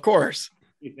 Of course.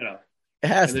 It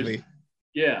has to be.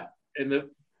 Yeah. And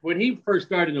when he first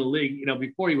started in the league,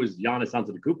 before he was Giannis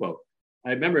Antetokounmpo,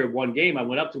 I remember one game I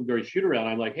went up to him during shoot around.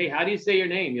 I'm like, hey, how do you say your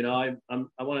name? I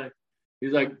want to.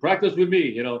 He's like, practice with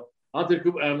me.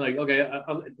 Antetokounmpo. I'm like, okay,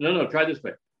 no, try this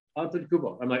way.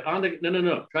 Antetokounmpo. I'm like,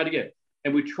 no, try it again.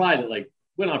 And we tried it.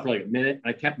 Went on for a minute.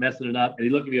 I kept messing it up, and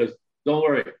he looked at me and goes, "Don't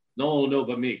worry, no one will know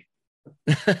but me."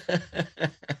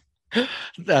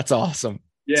 That's awesome.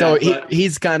 Yeah, so but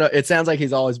he's kind of, it sounds like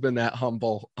he's always been that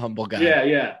humble guy.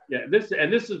 yeah. This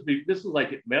is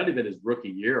like it might have been his rookie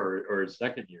year or his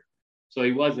second year, so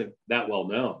he wasn't that well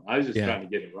known. I was just trying to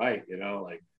get it right,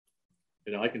 like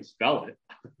I can spell it.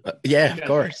 Yeah, of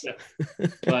course.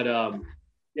 But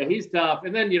yeah, he's tough.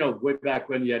 And then way back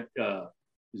when you had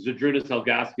Zydrunas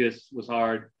Ilgauskas was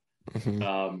hard. Mm-hmm.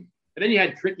 And then you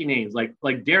had tricky names like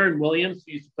Darren Williams,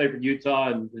 who used to play for Utah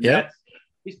and the Nets.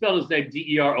 He spelled his name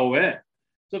Deron.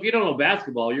 So if you don't know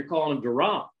basketball, you're calling him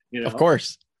Deron. Of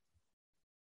course.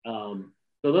 So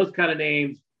those kind of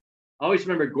names. I always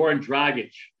remember Goran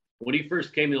Dragic when he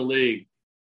first came in the league.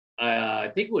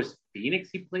 I think it was Phoenix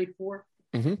he played for.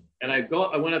 Mm-hmm. And I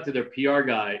went up to their PR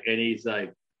guy, and he's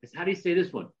like, "How do you say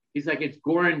this one?" He's like, "It's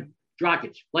Goran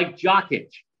Dragic, like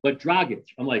Jokic, but Dragic."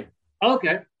 I'm like,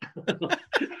 "Okay."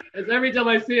 As every time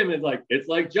I see him, it's like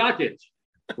Jokic,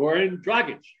 Goran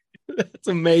Dragic. That's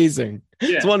amazing.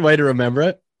 Yeah. It's one way to remember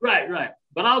it. Right.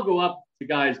 But I'll go up to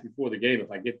guys before the game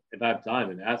if I have time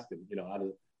and ask them, how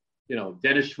to,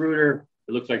 Dennis Schroeder.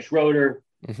 It looks like Schroeder.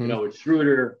 Mm-hmm. It's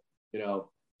Schroeder.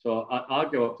 So I'll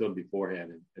go up to them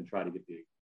beforehand and try to get the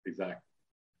exact.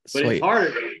 But It's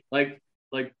harder. Like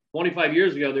 25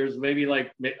 years ago, there's maybe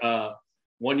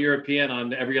one European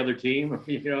on every other team,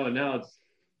 and now it's,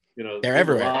 they're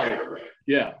everywhere.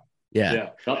 Yeah.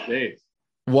 Tough days.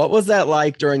 What was that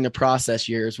like during the process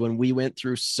years when we went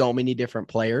through so many different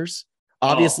players?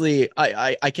 Obviously,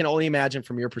 I can only imagine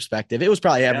from your perspective, it was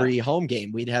probably every home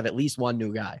game we'd have at least one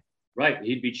new guy. Right.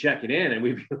 He'd be checking in and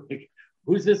we'd be like,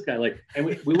 who's this guy? And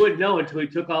we wouldn't know until he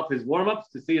took off his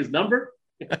warm-ups to see his number.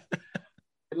 A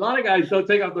lot of guys don't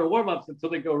take off their warm-ups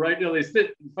until they go right, they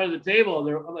sit in front of the table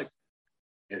and I'm like,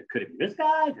 could it be this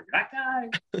guy? Could it be that guy?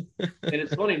 And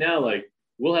it's funny now,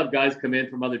 we'll have guys come in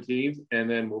from other teams and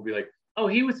then we'll be like, oh,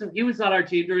 he was on our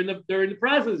team during the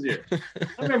process year.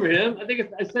 I remember him. I think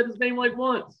I said his name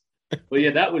once. But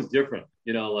yeah, that was different.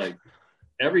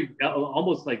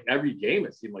 Almost every game,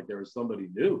 it seemed like there was somebody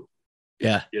new.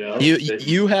 Yeah.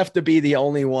 You have to be the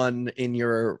only one in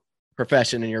your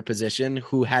profession, in your position,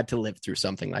 who had to live through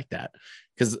something like that.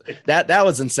 Because that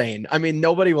was insane. I mean,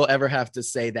 nobody will ever have to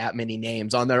say that many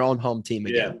names on their own home team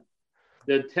again.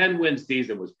 Yeah. The 10-win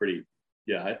season was pretty.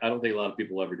 Yeah, I don't think a lot of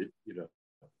people ever did.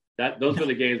 Those were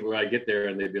the games where I get there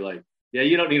and they'd be like, "Yeah,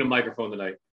 you don't need a microphone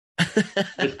tonight.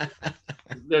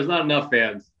 There's not enough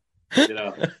fans." But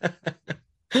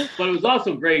it was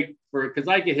also great because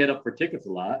I get hit up for tickets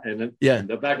a lot, and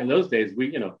back in those days,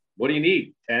 what do you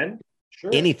need? 10?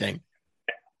 Sure, anything.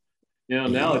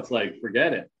 Now it's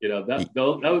forget it. That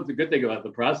was the good thing about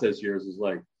the process years is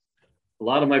a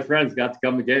lot of my friends got to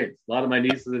come to games. A lot of my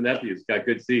nieces and nephews got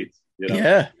good seats.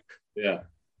 Yeah.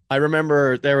 I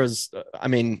remember there was,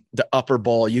 the upper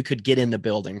bowl, you could get in the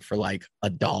building for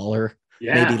 $1,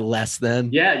 maybe less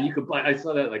than. Yeah, you could buy, I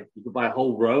saw that you could buy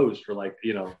whole rows for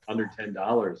under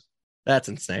 $10. That's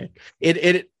insane.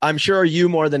 I'm sure you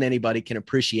more than anybody can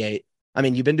appreciate.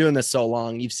 You've been doing this so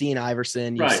long. You've seen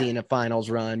Iverson, you've seen a finals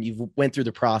run, you've went through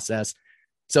the process.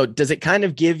 So does it kind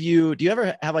of do you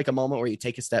ever have a moment where you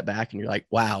take a step back and you're like,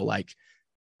 wow,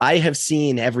 I have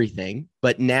seen everything,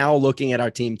 but now looking at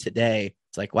our team today,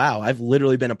 it's like, wow, I've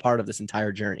literally been a part of this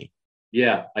entire journey.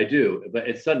 Yeah, I do. But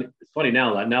it's funny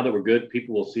now that we're good,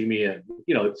 people will see me at,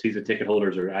 season ticket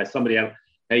holders or somebody,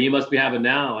 hey, you must be having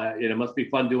now, it must be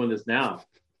fun doing this now.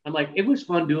 I'm like, it was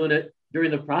fun doing it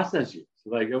during the process years.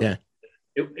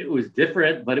 It was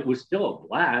different, but it was still a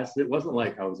blast. It wasn't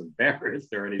like I was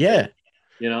embarrassed or anything. Yeah.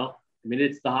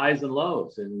 It's the highs and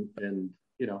lows and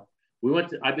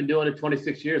I've been doing it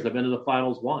 26 years. I've been to the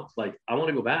finals once. I want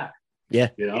to go back. Yeah.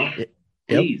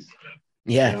 Please.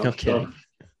 Yeah. No kidding. So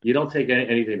you don't take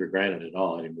anything for granted at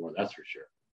all anymore. That's for sure.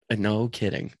 No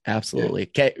kidding. Absolutely.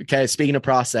 Okay. Speaking of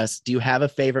process, do you have a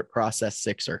favorite process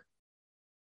Sixer?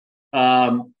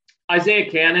 Isaiah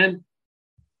Cannon.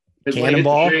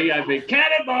 Cannonball.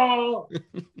 Cannonball.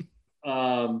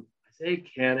 Isaiah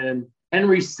Cannon.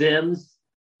 Henry Sims.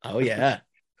 Oh yeah.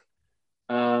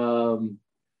 And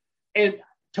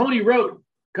Tony Wrote,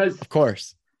 because of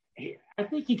course, I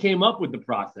think he came up with the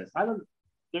process.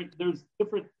 There's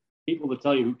different people to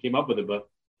tell you who came up with it, but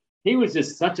he was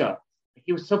just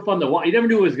he was so fun to watch. You never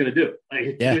knew what he was going to do.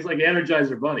 He was like the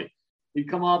Energizer Bunny. He'd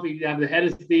come off, he'd have the head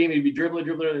of steam, he'd be dribbling,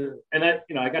 and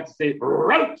I got to say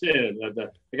rotate.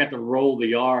 I got to roll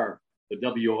the R, the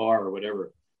WR or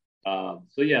whatever.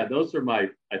 So yeah, those are I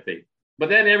think. But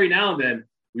then every now and then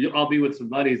I'll be with some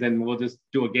buddies and we'll just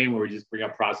do a game where we just bring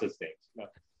up process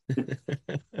names.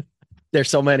 There's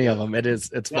so many of them.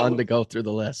 It's fun to go through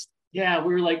the list. Yeah,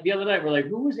 we were like the other night. We're like,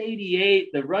 who was 88?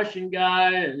 The Russian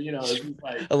guy, and it's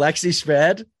like Alexei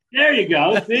Shved. There you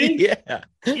go. See? Yeah.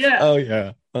 Yeah. Oh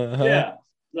yeah. Uh-huh. Yeah.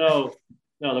 So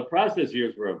no, the process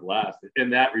years were a blast in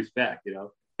that respect.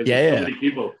 Because there's so many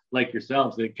people like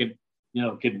yourselves that can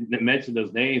mention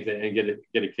those names and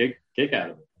get a kick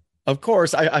out of it. Of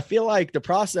course, I feel like the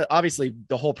process, obviously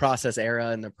the whole process era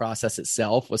and the process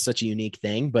itself was such a unique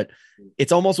thing, but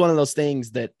it's almost one of those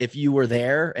things that if you were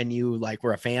there and you like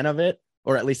were a fan of it,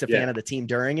 or at least a fan of the team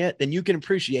during it, then you can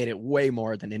appreciate it way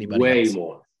more than anybody else. Way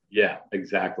more. Yeah,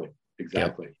 exactly.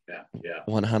 Yep. Yeah.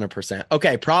 100%.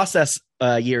 Okay. Process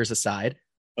years aside,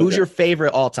 who's your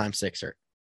favorite all-time Sixer?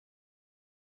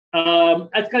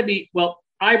 That's gotta be,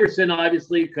 Iverson,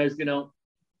 obviously, because,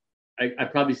 I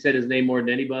probably said his name more than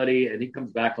anybody, and he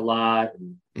comes back a lot.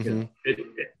 And,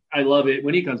 I love it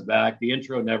when he comes back. The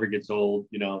intro never gets old.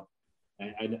 It's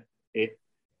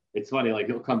funny. Like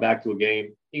he'll come back to a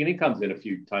game, and he comes in a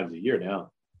few times a year now.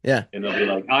 Yeah, and they'll be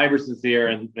like, Iverson's here,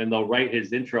 and they'll write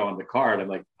his intro on the card. I'm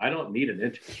like, I don't need an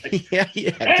intro. Like,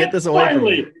 get this away from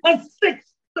me. A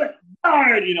 6-foot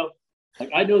guard. Like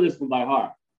I know this from my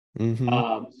heart.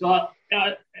 So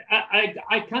I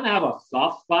kind of have a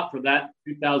soft spot for that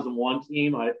 2001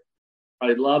 team. I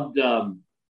loved Todd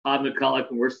McCulloch,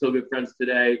 and we're still good friends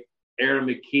today. Aaron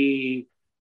McKee,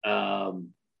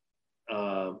 and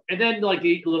then like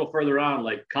a little further on,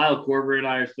 like Kyle Korver and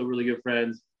I are still really good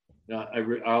friends. I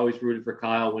always rooted for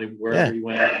Kyle wherever he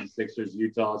went. The Sixers,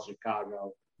 Utah,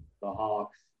 Chicago, the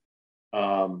Hawks.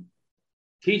 TJ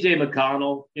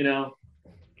McConnell,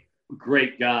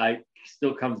 great guy,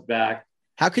 still comes back.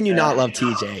 How can you not love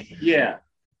TJ? Yeah.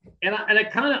 And I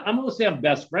kind of, I'm going to say I'm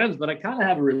best friends, but I kind of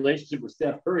have a relationship with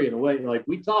Steph Curry in a way. Like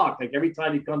we talk, like every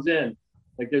time he comes in,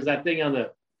 like there's that thing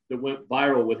that went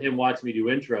viral with him watching me do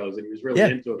intros, and he was really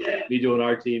into it, me doing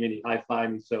our team, and he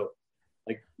high-fived me. So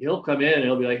like he'll come in and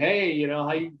he'll be like, hey,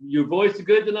 how your voice is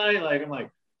good tonight? Like I'm like,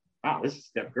 wow, this is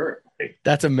Steph Curry.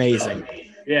 That's amazing.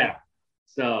 Yeah.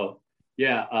 So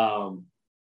yeah.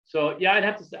 I'd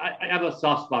have to say I have a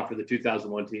soft spot for the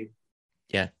 2001 team.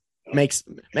 Yeah. Makes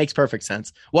perfect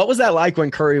sense. What was that like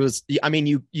when Curry was, I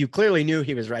mean, you clearly knew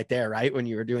he was right there, right? When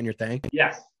you were doing your thing?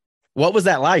 Yes. What was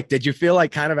that like? Did you feel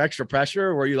like kind of extra pressure,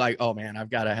 or were you like, oh man, I've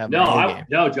got to have no,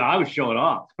 Joe, I was showing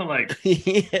off. I'm like,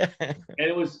 yeah. And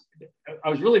I was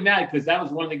really mad because that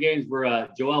was one of the games where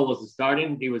Joel wasn't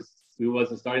starting. He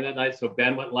wasn't starting that night. So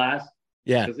Ben went last.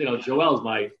 Yeah. Because, Joel's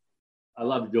I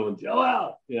love doing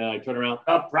Joel. I turn around,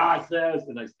 up process,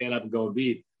 and I stand up and go and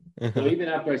beat. So even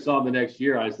after I saw him the next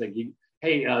year, I was thinking,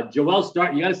 hey, Joel,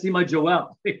 start. You got to see my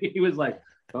Joel. He was like,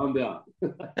 calm down.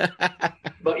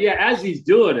 But yeah, as he's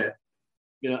doing it,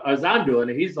 as I'm doing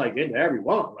it, he's like into every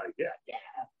one. I'm like,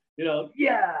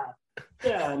 yeah.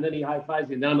 And then he high fives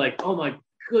me. And then I'm like, oh my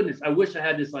goodness, I wish I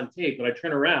had this on tape. But I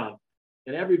turn around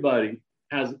and everybody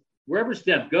has, wherever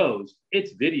Steph goes,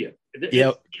 it's video.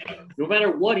 Yep. No matter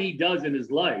what he does in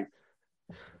his life,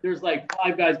 there's like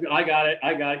 5 guys. I got it.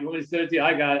 You want me to send it to you?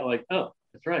 I got it. Like, oh,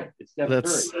 that's right. It's Steph Curry.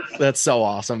 That's so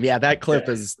awesome. Yeah, that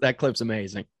clip's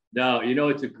amazing. No,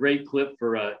 it's a great clip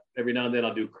for every now and then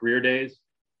I'll do career days.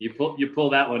 You pull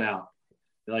that one out.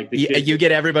 Like you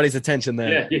get everybody's attention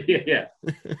there. Yeah.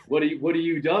 What are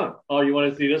you done? Oh, you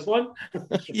want to see this one?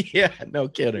 Yeah, no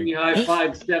kidding. You high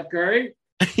five Steph Curry?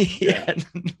 Yeah,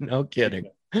 no kidding.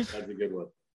 That's a good one.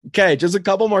 Okay, just a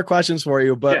couple more questions for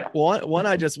you, but one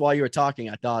while you were talking,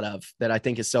 I thought of that I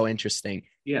think is so interesting.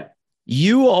 Yeah.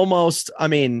 You almost, I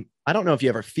mean, I don't know if you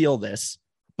ever feel this,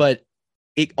 but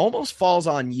it almost falls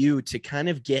on you to kind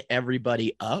of get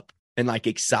everybody up and like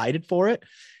excited for it.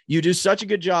 You do such a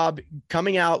good job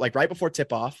coming out like right before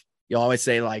tip off. You always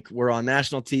say like, we're on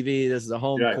national TV. This is a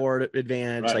home court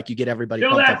advantage. Right. Like you get everybody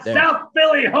pumped up there. South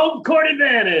Philly home court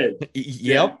advantage.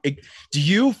 Yep. Yeah. Do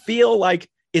you feel like,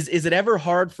 is it ever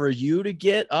hard for you to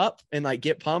get up and like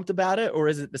get pumped about it? Or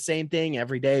is it the same thing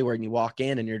every day where you walk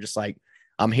in and you're just like,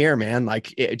 I'm here, man.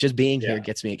 Like just being here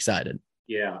gets me excited.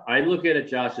 Yeah. I look at it,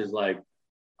 Josh, as like,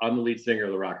 I'm the lead singer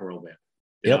of the rock and roll band.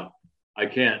 I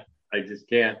just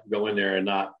can't go in there and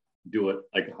not do it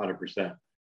like 100%.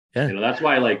 Yeah. That's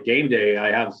why like game day,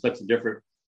 I have such a different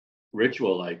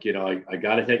ritual. Like, I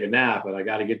got to take a nap and I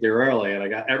got to get there early and I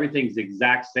got everything's the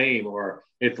exact same or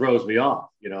it throws me off.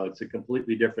 It's a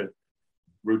completely different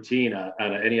routine on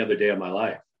any other day of my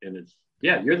life. And it's,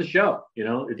 you're the show,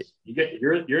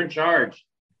 you're in charge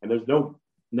and there's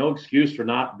no excuse for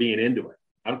not being into it.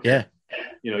 I don't care.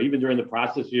 Yeah. Even during the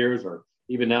process years or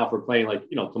even now if we're playing like,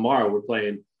 tomorrow we're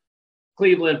playing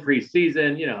Cleveland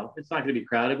preseason, it's not going to be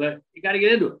crowded, but you got to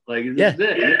get into it. Like, this is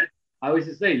it. I always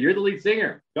just say, you're the lead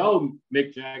singer. Go,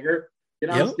 Mick Jagger. Get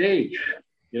on stage.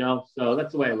 So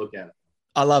that's the way I look at it.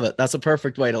 I love it. That's a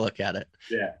perfect way to look at it.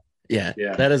 Yeah.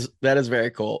 That is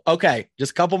very cool. Okay.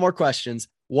 Just a couple more questions.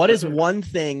 What is one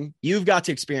thing you've got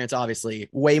to experience, obviously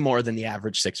way more than the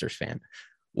average Sixers fan?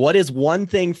 What is one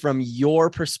thing from your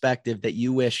perspective that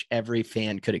you wish every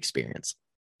fan could experience?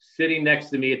 Sitting next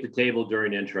to me at the table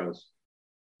during intros.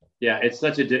 Yeah. It's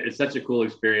such a cool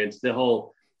experience. The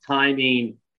whole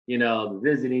timing, the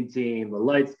visiting team, the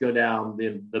lights go down,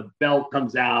 the bell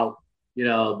comes out,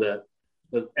 and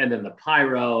then the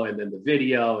pyro, and then the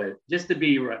video, and just to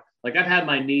be like, I've had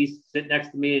my niece sit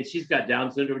next to me, and she's got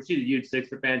Down syndrome. She's a huge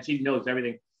Sixer fan. She knows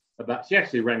everything about. She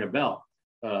actually rang a bell.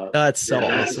 That's so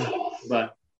awesome.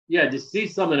 But yeah, to see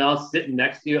someone else sitting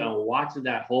next to you and watching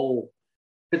that whole.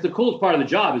 It's the coolest part of the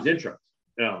job is intros.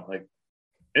 Like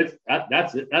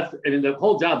that's it. The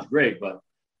whole job's great, but.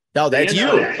 No, that's you.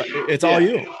 It's all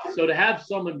you. So to have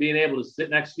someone being able to sit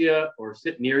next to you or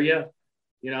sit near you,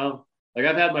 like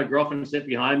I've had my girlfriend sit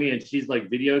behind me and she's like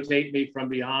videotaped me from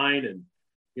behind, and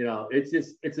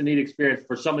it's a neat experience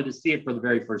for someone to see it for the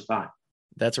very first time.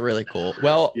 That's really cool.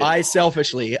 Well, I've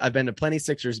been to plenty of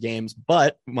Sixers games,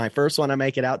 but my first one I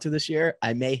make it out to this year,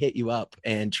 I may hit you up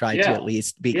and try to at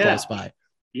least be close by.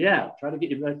 Yeah, try to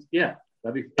get you back. Yeah,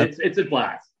 it's a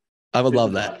blast. I would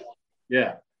love that. Blast.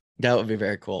 Yeah. That would be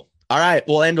very cool. All right.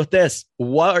 We'll end with this.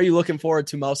 What are you looking forward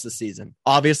to most this season?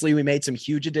 Obviously, we made some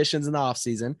huge additions in the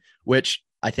offseason, which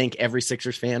I think every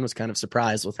Sixers fan was kind of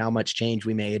surprised with how much change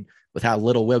we made, with how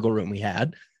little wiggle room we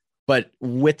had. But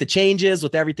with the changes,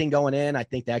 with everything going in, I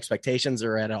think the expectations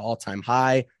are at an all-time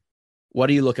high. What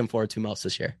are you looking forward to most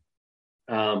this year?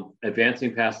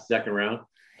 Advancing past the second round.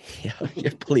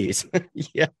 Yeah, please.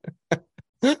 Yeah.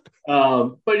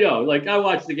 But like I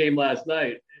watched the game last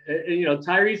night. And,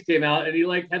 Tyrese came out and he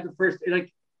had the first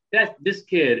this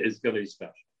kid is going to be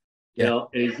special,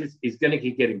 and he's going to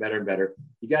keep getting better and better.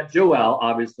 You got Joel,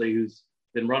 obviously, who's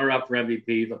been runner-up for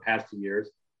MVP the past 2 years.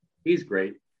 He's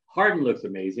great. Harden looks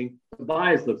amazing.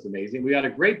 Tobias looks amazing. We got a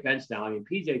great bench now. I mean,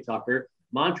 PJ Tucker,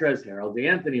 Montrezl Harrell,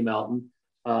 Anthony Melton,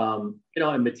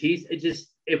 and Matisse.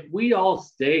 If we all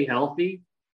stay healthy,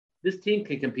 this team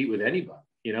can compete with anybody.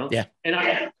 Yeah.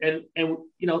 And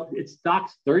it's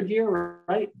Doc's third year,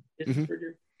 right? It's his third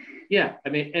year. Yeah. I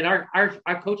mean, and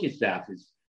our coaching staff is,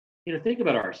 think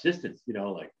about our assistants,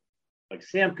 like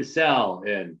Sam Cassell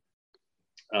and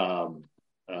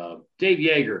Dave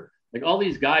Yeager, like all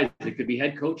these guys that could be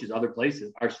head coaches other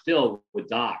places are still with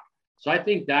Doc. So I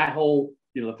think that whole,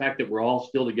 the fact that we're all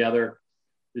still together,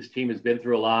 this team has been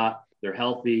through a lot. They're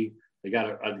healthy. They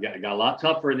got a lot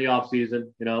tougher in the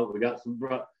offseason.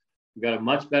 We got a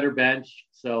much better bench.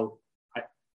 So,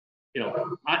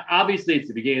 obviously it's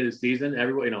the beginning of the season.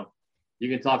 Everyone, you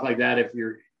can talk like that if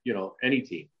you're, any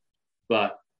team.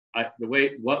 But the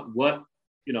way what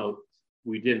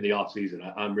we did in the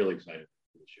offseason, I'm really excited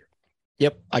this year.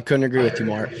 Yep, I couldn't agree with you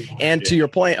more. And to your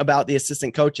point about the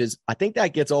assistant coaches, I think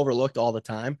that gets overlooked all the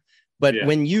time. But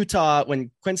when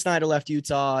Quinn Snyder left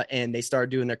Utah and they started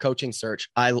doing their coaching search,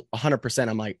 100%,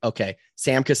 I'm like, okay,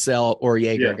 Sam Cassell or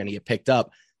Yeager are going to get picked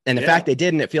up. And the fact they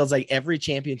didn't, it feels like every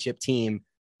championship team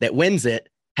that wins it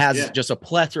has just a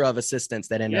plethora of assistants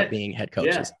that end up being head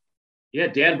coaches. Yeah,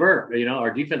 Dan Burr,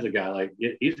 our defensive guy,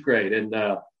 he's great. And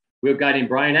we have a guy named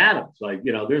Brian Adams.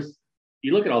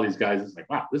 You look at all these guys, it's like,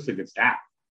 wow, this is a good staff.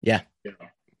 Yeah.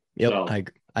 Yep, so,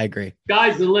 I agree.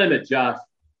 Sky's the limit, Josh.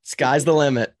 Sky's the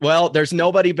limit. Well, there's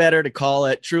nobody better to call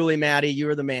it. Truly, Maddie, you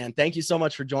are the man. Thank you so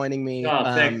much for joining me. Oh,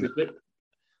 thanks.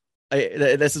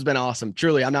 This has been awesome.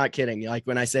 Truly, I'm not kidding. Like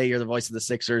when I say you're the voice of the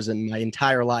Sixers in my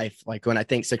entire life, like when I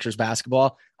think Sixers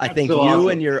basketball, I think so you awesome.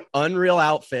 And your unreal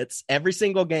outfits. Every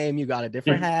single game, you got a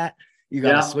different hat. You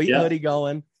got a sweet hoodie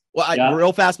going. Well,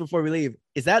 real fast before we leave,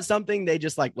 is that something they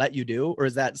just let you do, or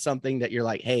is that something that you're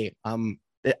like, hey, I'm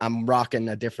rocking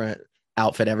a different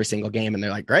outfit every single game, and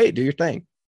they're like, great, do your thing?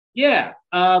 Yeah.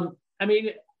 I mean,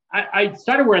 I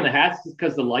started wearing the hats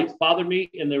because the lights bothered me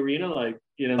in the arena.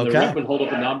 The ref would hold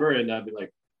up a number and I'd be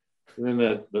like, and then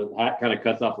the hat kind of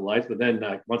cuts off the lights. But then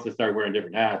once I started wearing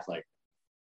different hats,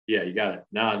 you got it.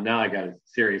 Now I got a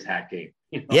serious hat game.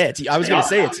 Yeah. I was going to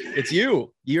say, it's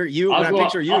you. You're you. When I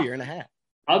picture you're in a hat.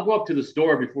 I'll go up to the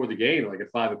store before the game,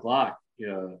 at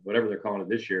 5:00, whatever they're calling it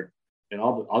this year. And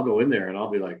I'll go in there and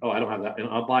I'll be like, oh, I don't have that. And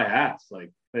I'll buy hats.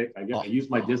 I use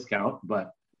my discount,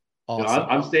 but awesome.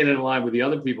 I'm standing in line with the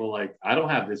other people. I don't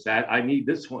have this hat. I need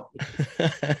this one.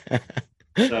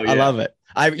 So, I love it.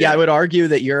 I would argue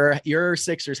that your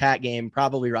Sixers hat game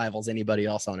probably rivals anybody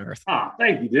else on earth.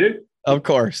 Thank you, dude. Of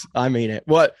course. I mean it.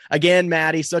 Again,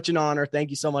 Maddie, such an honor. Thank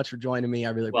you so much for joining me. I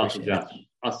really appreciate it.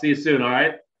 I'll see you soon. All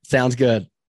right. Sounds good.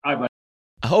 All right, bye.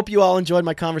 I hope you all enjoyed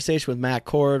my conversation with Matt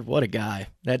Cord. What a guy.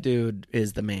 That dude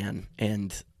is the man.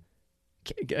 And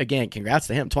again, congrats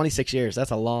to him. 26 years.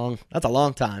 That's a long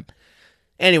time.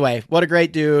 Anyway, what a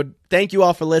great dude. Thank you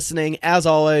all for listening. As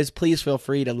always, please feel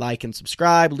free to like and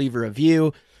subscribe, leave a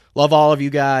review. Love all of you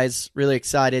guys. Really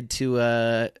excited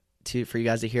for you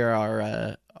guys to hear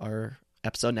our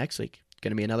episode next week. It's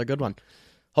going to be another good one.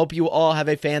 Hope you all have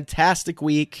a fantastic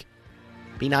week.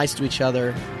 Be nice to each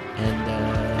other.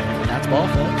 And that's all,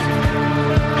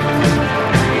 folks.